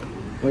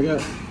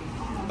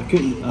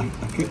 I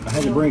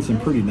had to bring some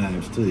pretty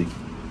knives too.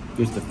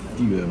 Just a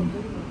few of them.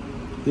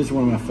 This is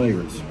one of my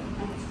favorites.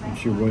 I'm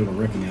sure Wade will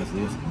recognize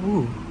this.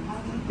 Ooh,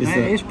 It's that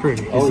is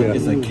pretty.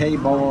 It's a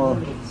K-bar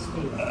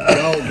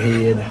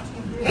doghead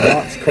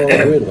boxcar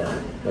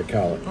whittler, they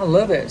call it. I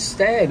love that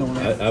stag on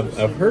that.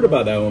 I've heard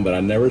about that one, but I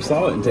never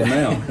saw it until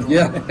now.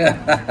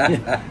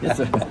 Yeah,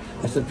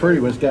 it's a pretty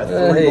one. It's got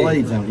 3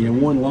 blades on it. You know,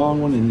 one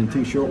long one and then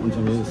 2 short ones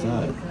on the other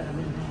side.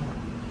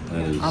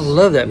 That is, I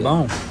love that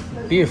bone.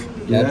 Beautiful.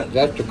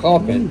 That's the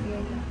coffin.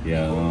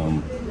 yeah.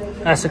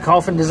 That's a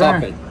coffin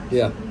design. Coffin,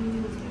 yeah.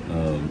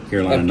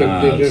 Carolina That's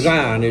the knives.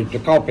 design is the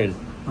coffin.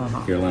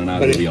 Carolina knives But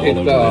would it's be all a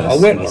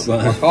over this.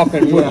 whittler, a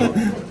coffin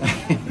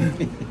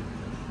whittler.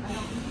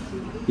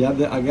 Yeah,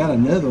 I got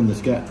another one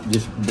that's got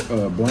just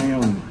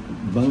brown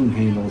bone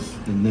handles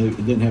and no, it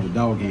doesn't have a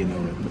dog head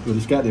on it, but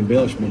it's got the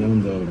embellishment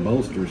on the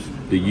bolsters.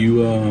 Do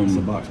you It's a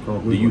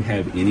boxcar do you whittler.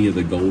 have any of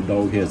the gold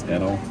dog heads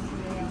at all?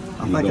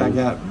 I think I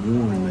got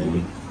one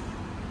maybe.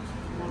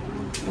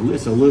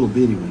 It's a little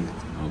bitty one.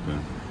 Okay.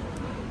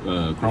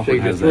 You Crawford see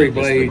the has 3 that,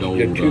 just blades, gold,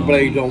 the 2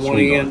 blades on one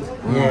swing end,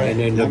 arm. and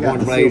then the I got one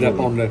the blade silver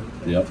up on the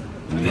Yep.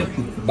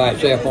 by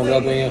itself on the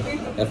other end.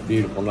 That's a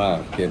beautiful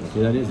knife, Kevin.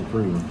 Yeah, that is a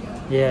pretty one.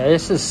 Yeah,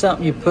 this is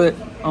something you put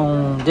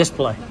on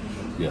display.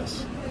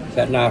 Yes.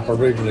 That knife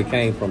originally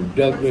came from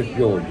Douglas,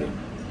 Georgia,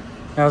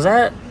 How's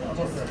that?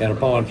 in a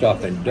pawn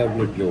shop in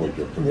Douglas,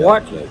 Georgia. for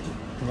What? God's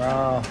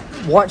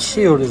sake. What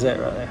shield is that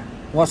right there?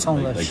 What's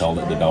on They the call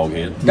it the dog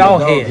head.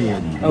 dog Dog head?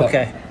 head.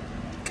 Okay.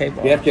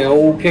 K-bar. That's the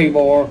old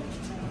K-bar.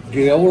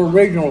 The old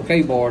original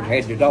K-bars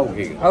had the dog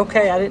head.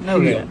 Okay, I didn't know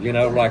that. Shield, you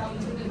know, like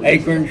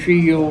acorn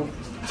shield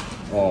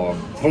or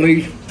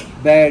police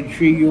badge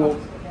shield.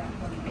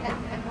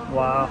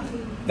 Wow.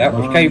 That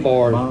was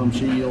K-bars. Bomb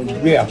shield.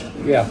 Yeah,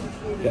 yeah.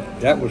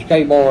 That was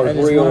K-Bar's That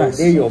is real nice.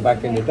 deal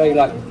back in the day.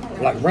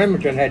 Like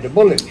Remington had the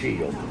bullet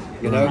shield,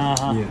 you know.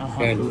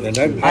 And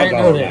that was I didn't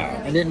know all that.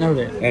 now. I didn't know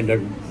that. And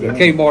the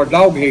K-Bar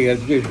dog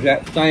heads is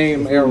that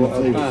same era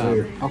of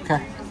time.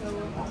 Okay.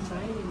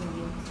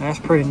 That's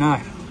pretty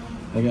nice.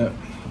 I think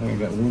I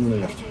got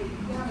one left.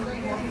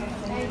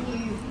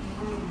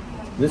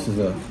 This is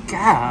a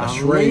Golly.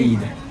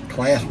 Schrade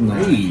clasp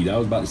knife. Reed, I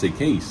was about to say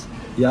case.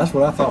 Yeah, that's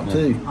what I thought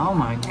too. Oh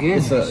my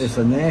goodness. It's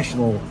a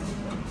National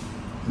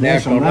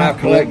National Knife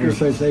Knife Collectors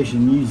Collectors.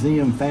 Association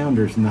Museum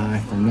Founders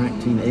Knife from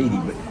 1980.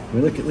 But I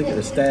mean, look at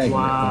the stag.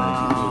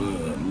 Wow.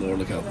 Lord,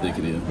 look how thick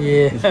it is.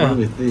 It's Yeah.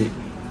 really thick.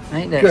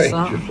 Ain't that Gracious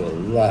something?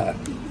 alive.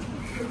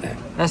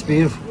 That's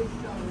beautiful.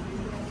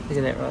 Look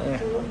at that right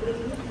there.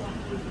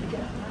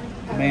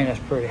 Man, that's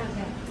pretty.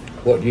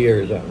 What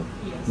year is that one?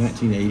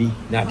 1980.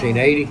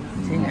 1980?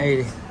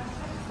 1980.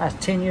 I was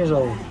 10 years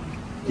old.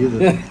 You're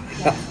the,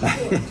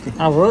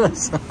 I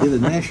was. you're the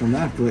National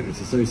Knife Collectors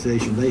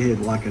Association. They had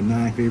like a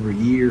knife every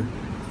year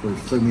for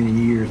so many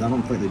years. I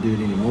don't think they do it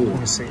anymore. Let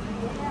me see.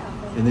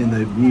 And then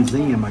the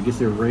museum, I guess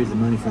they were raising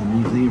money for the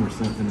museum or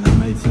something, and they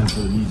made some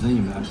for the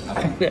museum. And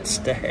I That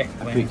stag,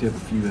 man. picked up a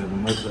few of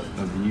them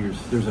over the years.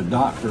 There's a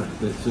doctor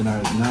that's in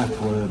our knife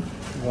club.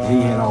 Wow.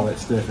 He had all that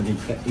stuff, and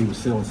he was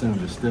selling some of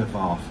his stuff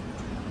off.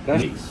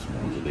 Case.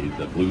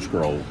 The Blue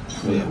Scroll.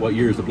 Yeah. What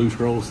year is the Blue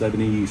Scroll?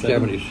 77?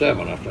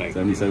 77, I think.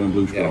 77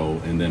 Blue Scroll,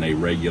 and then a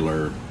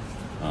regular,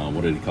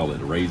 what did he call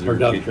it? A razor?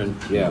 Production,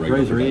 yeah. Regular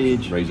Razor production.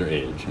 Edge. Razor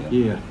Edge, yeah.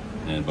 Yeah.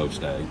 And both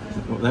stag.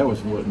 Well, that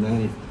was what,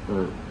 90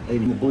 or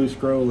 80, the Blue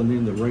Scroll, and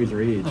then the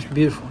Razor Edge. That's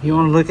beautiful. You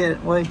want to look at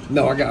it, Wade?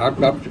 No, I've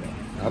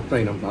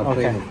seen them. I've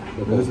Okay. seen them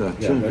before. That's a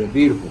Yeah, chunk. that's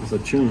beautiful. It's a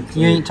chunk.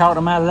 You ain't talked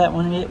him out of that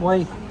one yet,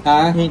 Wade?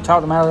 Huh? You ain't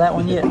talked him out of that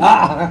one yet?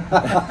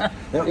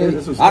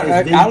 This was I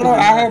as deep as have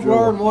I learned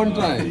drove. one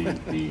thing.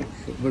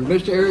 When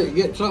Mr. Eric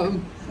gets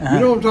something, you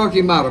don't talk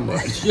him out of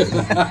much. Yeah,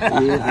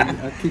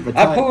 I keep a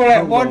I tight pulled that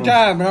hold one on.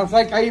 time, and I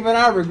think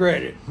I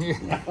regret it.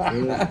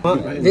 Well,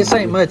 this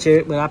ain't much,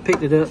 Eric, but I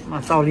picked it up.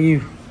 I thought of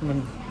you.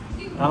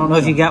 I don't know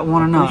if you got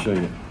one or not.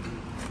 Appreciate it.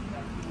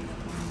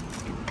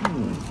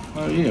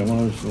 Oh yeah, one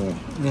of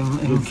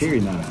those good carry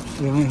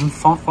knives.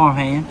 Farm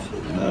hands.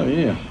 Oh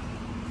yeah.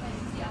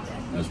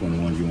 That's one of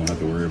the ones you won't have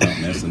to worry about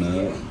messing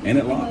up. And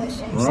it locks.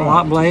 It's a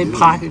lock blade,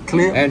 pocket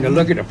clip. And to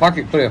look at the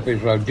pocket clip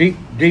is a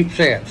deep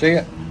set. See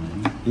it?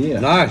 Yeah.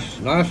 Nice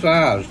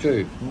size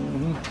too.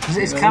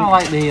 It's kind of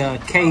like the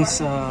case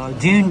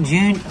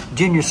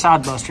junior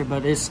side buster,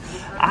 but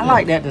I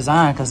like that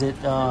design because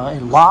it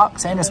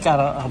locks and it's got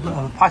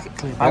a pocket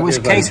clip. I wish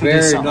That is case a would do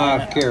very something nice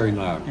like that. carry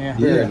knife. Yeah.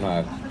 Very Yeah.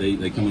 nice.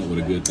 They come up with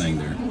a good thing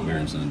there. Bear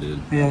and Son did.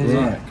 Yeah,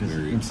 yeah. Right, because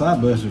them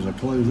side busters are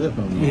closed up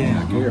on you.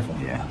 Yeah. Be careful.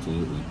 Yeah.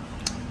 Absolutely.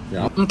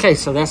 Okay,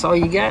 so that's all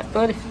you got,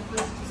 buddy?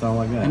 That's all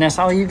I got. And that's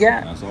all you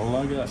got? That's all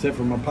I got. Except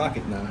for my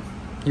pocket knife.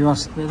 You want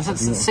to let's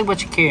see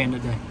what you're carrying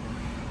today?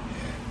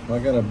 I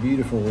got a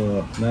beautiful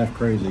Knife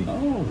Krazy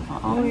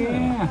Oh,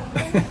 yeah.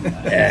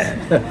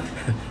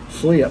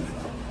 slip.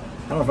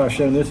 I don't know if I've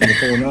shown this one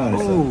before or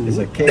not. It's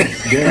a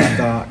case gun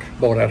stock.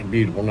 Boy, that's a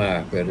beautiful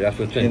knife, but that's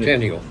a and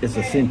Centennial. It's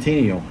a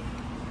Centennial.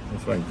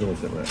 That's why I can pull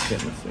this up without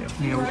cutting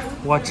myself.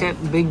 Yeah, watch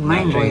that big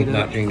main blade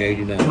up.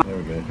 1989. There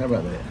we go. How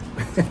about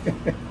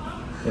that?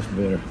 That's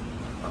better.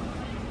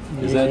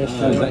 Is that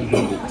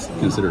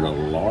considered a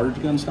large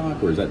gun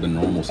stock, or is that the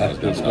normal size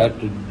gun That's stock?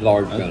 the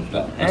large gun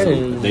stock. That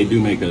is- They do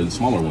make a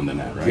smaller one than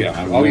that, right? Yeah.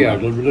 I Oh yeah, a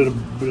remember-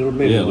 little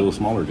bit. Yeah, a little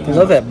smaller gun. I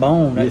love that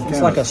bone. It's It's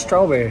kinda- like a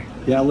strawberry.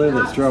 Yeah, I love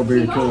that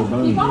strawberry colored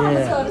bone.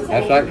 Yeah.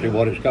 That's actually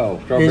what it's called.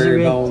 Is it Strawberry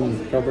really?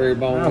 bone. Strawberry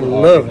bone. I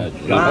love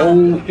it. The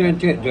whole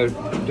Centennial.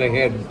 They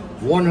had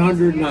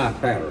 100 knife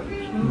patterns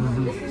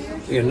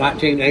in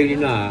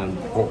 1989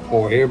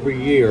 for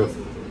every year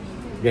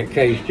that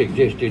case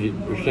existed. It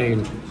was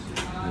saying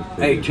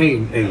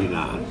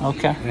 1889.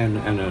 Okay. And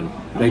then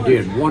they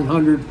did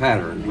 100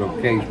 patterns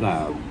of case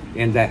knives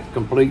in that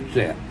complete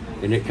set,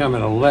 and it come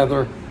in a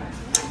leather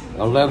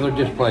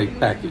display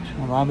package.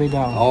 Well, I'll be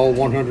down. All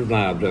 100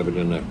 knives of it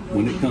in there.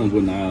 When it comes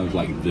with knives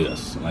like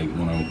this, like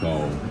what I would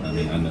call, I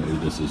mean, I know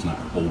this is not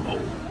old.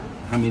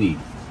 How many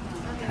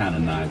kind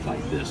of knives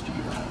like this do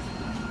you have?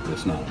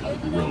 That's not like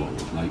real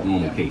old, like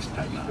normal case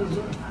type knives.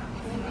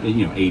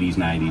 You know, 80s,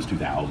 90s,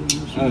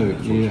 2000s. Oh, that sort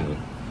of yeah. stuff.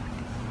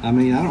 I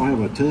mean, I don't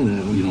have a ton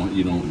of them.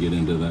 You don't get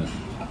into that.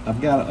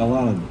 I've got a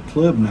lot of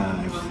club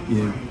knives.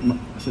 You know,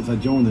 since I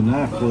joined the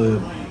knife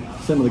club,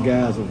 some of the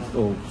guys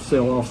will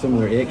sell off some of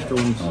their extra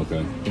ones.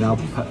 Okay. And I'll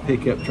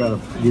pick up, try to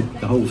get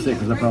the whole set,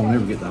 because I probably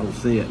never get the whole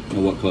set.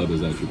 And what club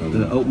is that you're talking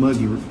The about? Oak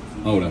Muggy,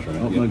 Oh, that's right.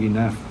 Oak Yep. Muggy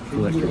knife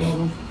collectors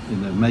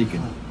in the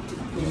Macon.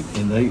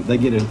 And they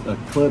get a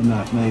club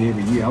knife made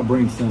every year. I'll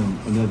bring some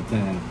another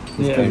time.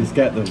 Yeah. Because it's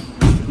got the,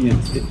 you know,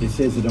 it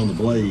says it on the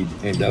blade.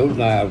 And those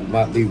knives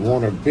might be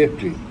 1 of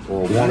 50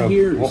 or Did 1 I of.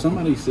 hear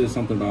somebody says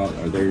something about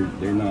they're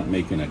not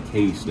making a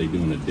case, they're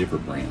doing a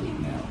different brand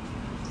now.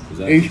 Is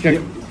that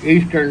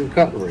Eastern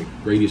Cutlery.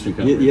 Great Eastern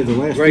Cutlery? Yeah, the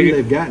last Great- few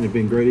they've gotten have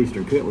been Great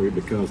Eastern Cutlery,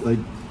 because they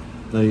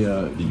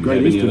you Great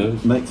have any Eastern of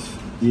those? makes.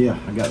 Yeah,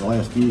 I got the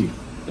last few.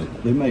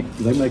 They make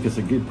us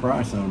a good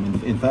price on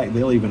them. In fact,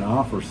 they'll even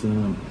offer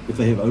some if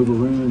they have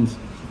overruns.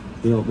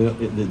 It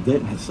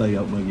doesn't say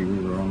Okmulgee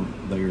River on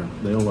there.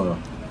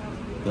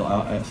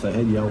 They'll say,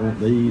 hey, y'all want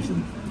these?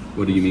 And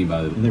what do you mean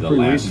by the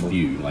last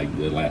few? Like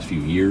the last few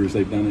years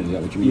they've done it? Is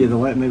that what you mean?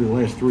 Yeah, maybe the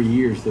last 3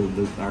 years.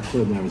 Our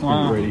club now has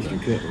been Great Eastern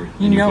Cutlery.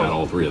 And you've got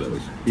all three of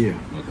those? Yeah.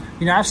 Okay.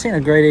 You know, I've seen a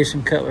Great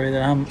Eastern Cutlery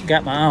that I've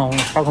got my own.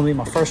 It's probably going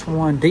to be my first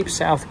one. Deep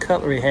South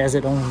Cutlery has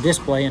it on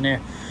display in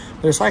there.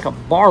 But it's like a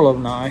Barlow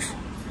knife,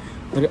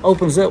 but it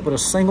opens up with a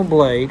single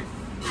blade.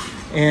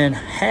 And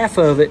half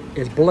of it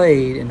is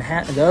blade, and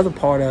the other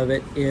part of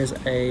it is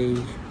a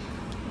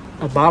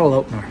bottle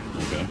opener.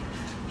 Okay.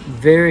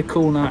 Very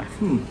cool knife.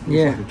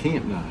 Yeah. Like a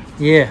camp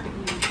knife. Yeah.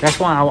 That's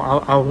why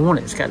I want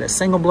it. It's got that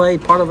single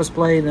blade, part of it's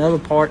blade, and the other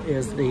part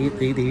is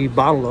the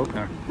bottle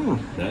opener.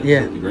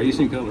 Yeah. The Great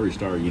Eastern Cutlery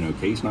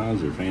case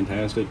knives are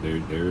fantastic.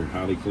 They're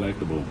highly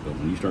collectible. But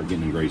when you start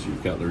getting in Great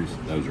Eastern Cutleries,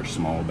 those are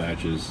small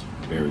batches,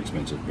 very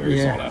expensive, very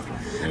sought after.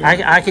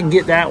 I can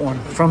get that one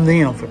from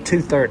them for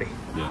 $230.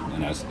 Yeah,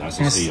 and that's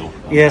a steal.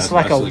 Yeah, it's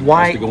like a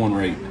white. That's the going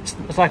rate.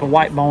 It's like a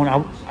white bone.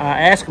 I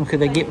asked him could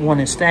they get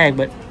one in stag,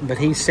 but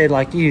he said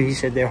like you. He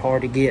said they're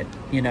hard to get.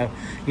 You know,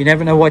 you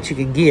never know what you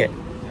can get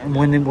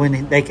when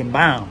they can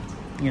buy them.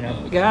 You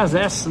know, guys,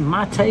 that's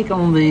my take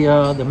on the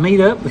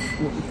meetup with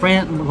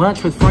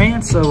lunch with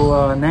friends.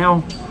 So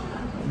now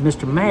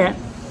Mr. Matt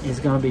is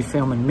going to be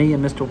filming me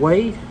and Mr.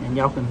 Wade, and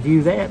y'all can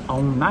view that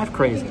on Knife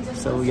Krazy.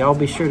 So y'all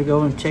be sure to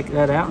go and check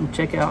that out, and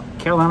check out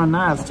Carolina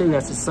Knives too.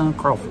 That's his son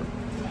Crawford.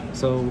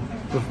 So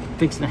we're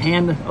fixing to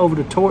hand over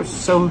the torch,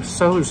 so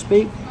to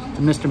speak,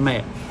 to Mr.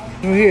 Matt.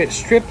 We're here at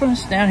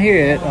Stripling's down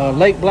here at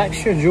Lake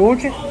Blackshear,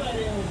 Georgia.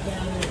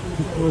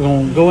 We're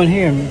going to go in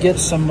here and get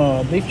some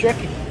beef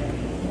jerky.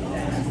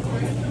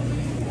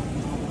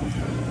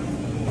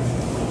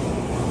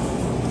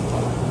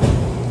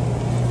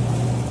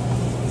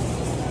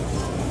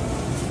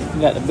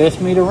 We got the best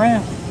meat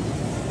around.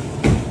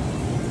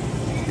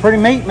 Pretty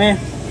meat, man.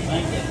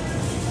 Thank you.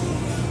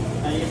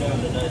 How you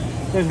doing today?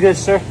 Doing good,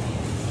 sir.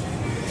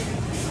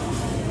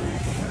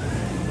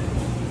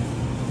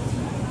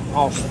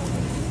 Awesome.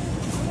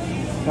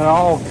 Got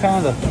all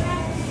kind of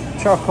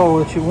charcoal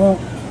that you want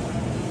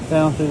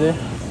down through there.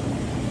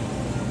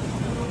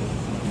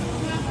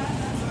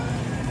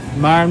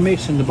 Myron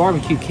mixing the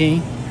barbecue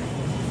king.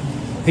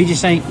 He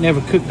just ain't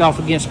never cooked off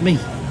against me.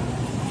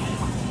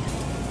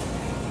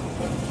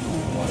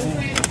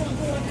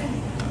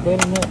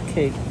 Butternut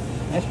cake.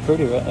 That's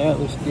pretty right there. It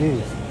looks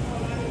good.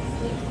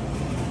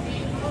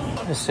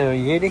 This is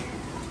Yeti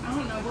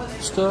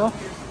stuff.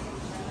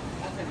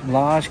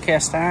 Lodge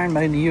cast iron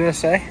made in the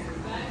USA.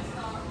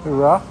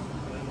 Hoorah.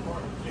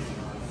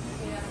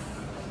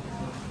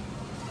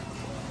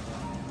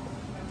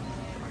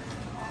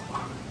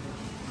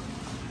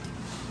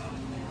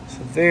 It's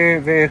a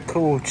very, very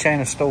cool chain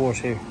of stores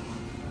here.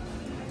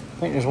 I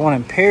think there's one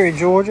in Perry,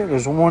 Georgia.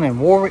 There's one in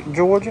Warwick,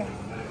 Georgia.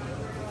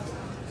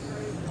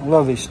 I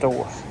love these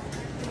stores.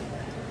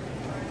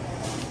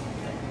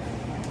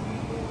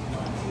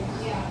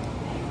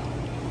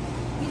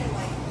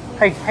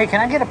 Hey, can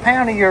I get a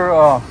pound of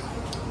your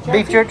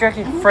beef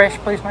jerky fresh,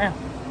 please, ma'am?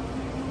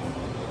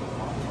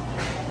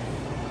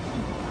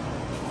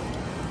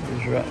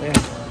 It's right there.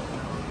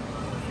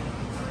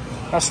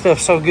 That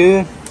stuff's so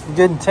good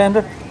and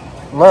tender.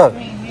 Love I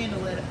it. can't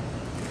handle it.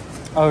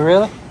 Oh,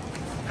 really?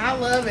 I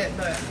love it,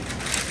 but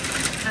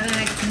I didn't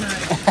have too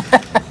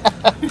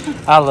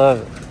much. I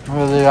love it.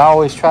 Really, I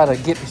always try to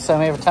get me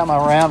some every time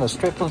I'm around a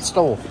Strickland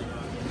store.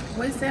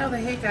 We sell the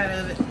heck out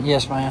of it.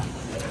 Yes, ma'am.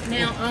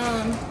 Now,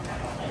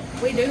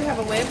 we do have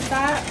a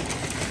website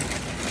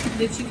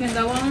that you can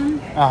go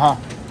on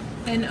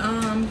and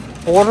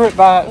Order it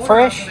by order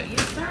fresh? off of it.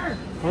 Yes, sir.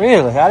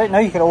 Really? I didn't know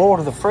you could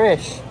order the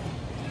fresh.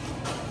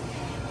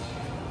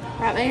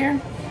 Right there.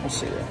 Let's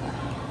see that.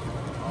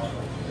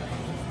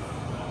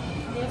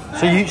 Yes,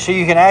 sir. So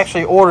you can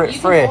actually order it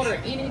You fresh. can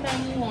order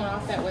anything you want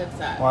off that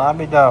website. Well, I'll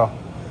be dog.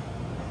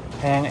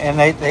 And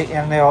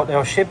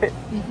they'll ship it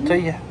to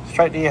you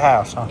straight to your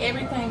house, huh?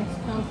 Everything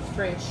comes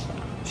fresh.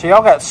 So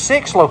y'all got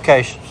 6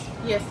 locations.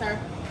 Yes, sir.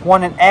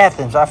 One in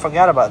Athens. I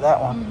forgot about that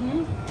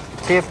one.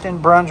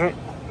 Tifton, Brunswick.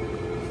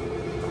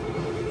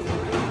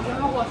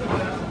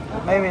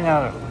 Maybe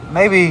not.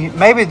 Maybe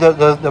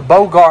the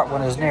Bogart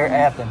one is near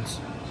Athens.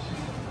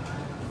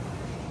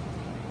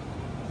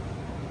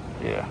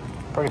 Yeah,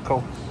 pretty cool.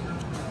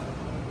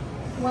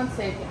 1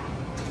 second.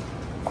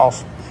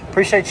 Awesome.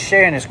 Appreciate you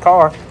sharing this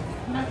car.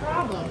 No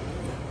problem.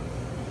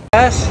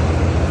 Guys,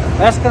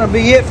 that's going to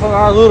be it for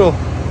our little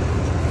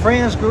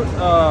friends group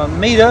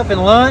meet up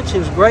and lunch. It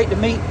was great to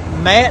meet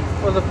Matt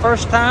for the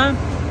first time.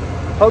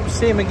 Hope to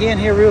see him again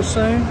here real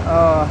soon.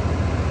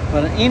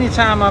 But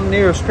anytime I'm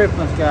near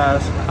Strickland's,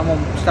 guys, I'm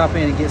going to stop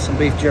in and get some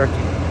beef jerky.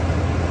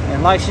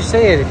 And like she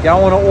said, if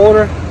y'all want to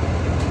order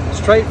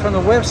straight from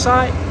the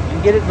website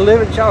and get it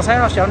delivered to y'all's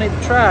house, y'all need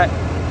to try it.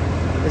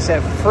 It's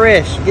that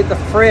fresh. Get the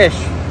fresh.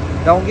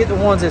 Don't get the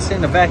ones that's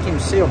in the vacuum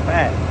seal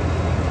pack.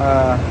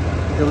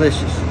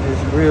 Delicious.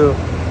 It's really,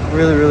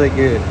 really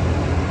good.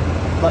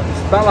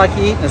 it's about like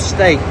you're eating a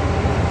steak.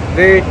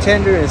 Very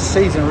tender and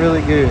seasoned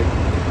really good.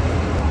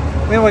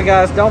 Anyway,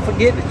 guys, don't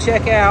forget to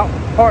check out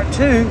part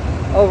 2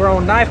 over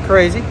on Knife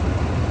Krazy.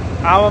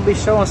 I will be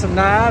showing some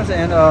knives,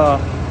 and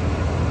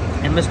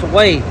Mr.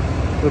 Wade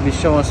will be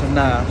showing some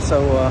knives.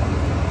 So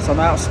some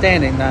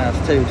outstanding knives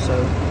too.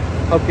 So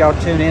hope y'all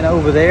tune in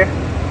over there.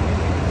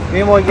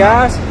 Anyway,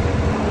 guys,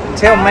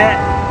 tell Matt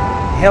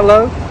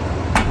hello.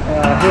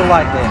 He'll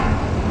like that.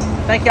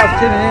 Thank y'all for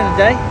tuning in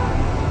today.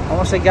 I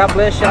want to say God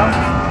bless y'all.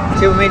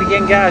 Until we meet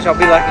again, guys, y'all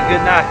be like a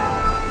good night.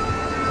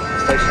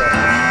 Stay sharp.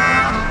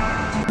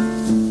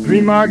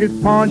 Flea markets,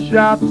 pawn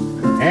shops,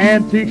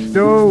 antique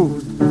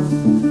stores,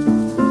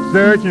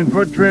 searching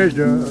for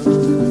treasure,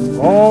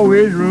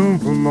 always room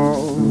for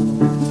more.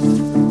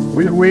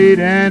 With Wade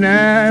and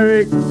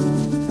Eric,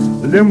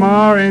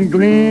 Lamar and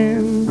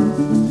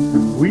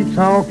Glenn, we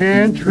talk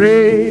and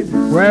trade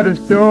where the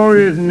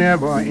stories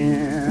never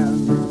end.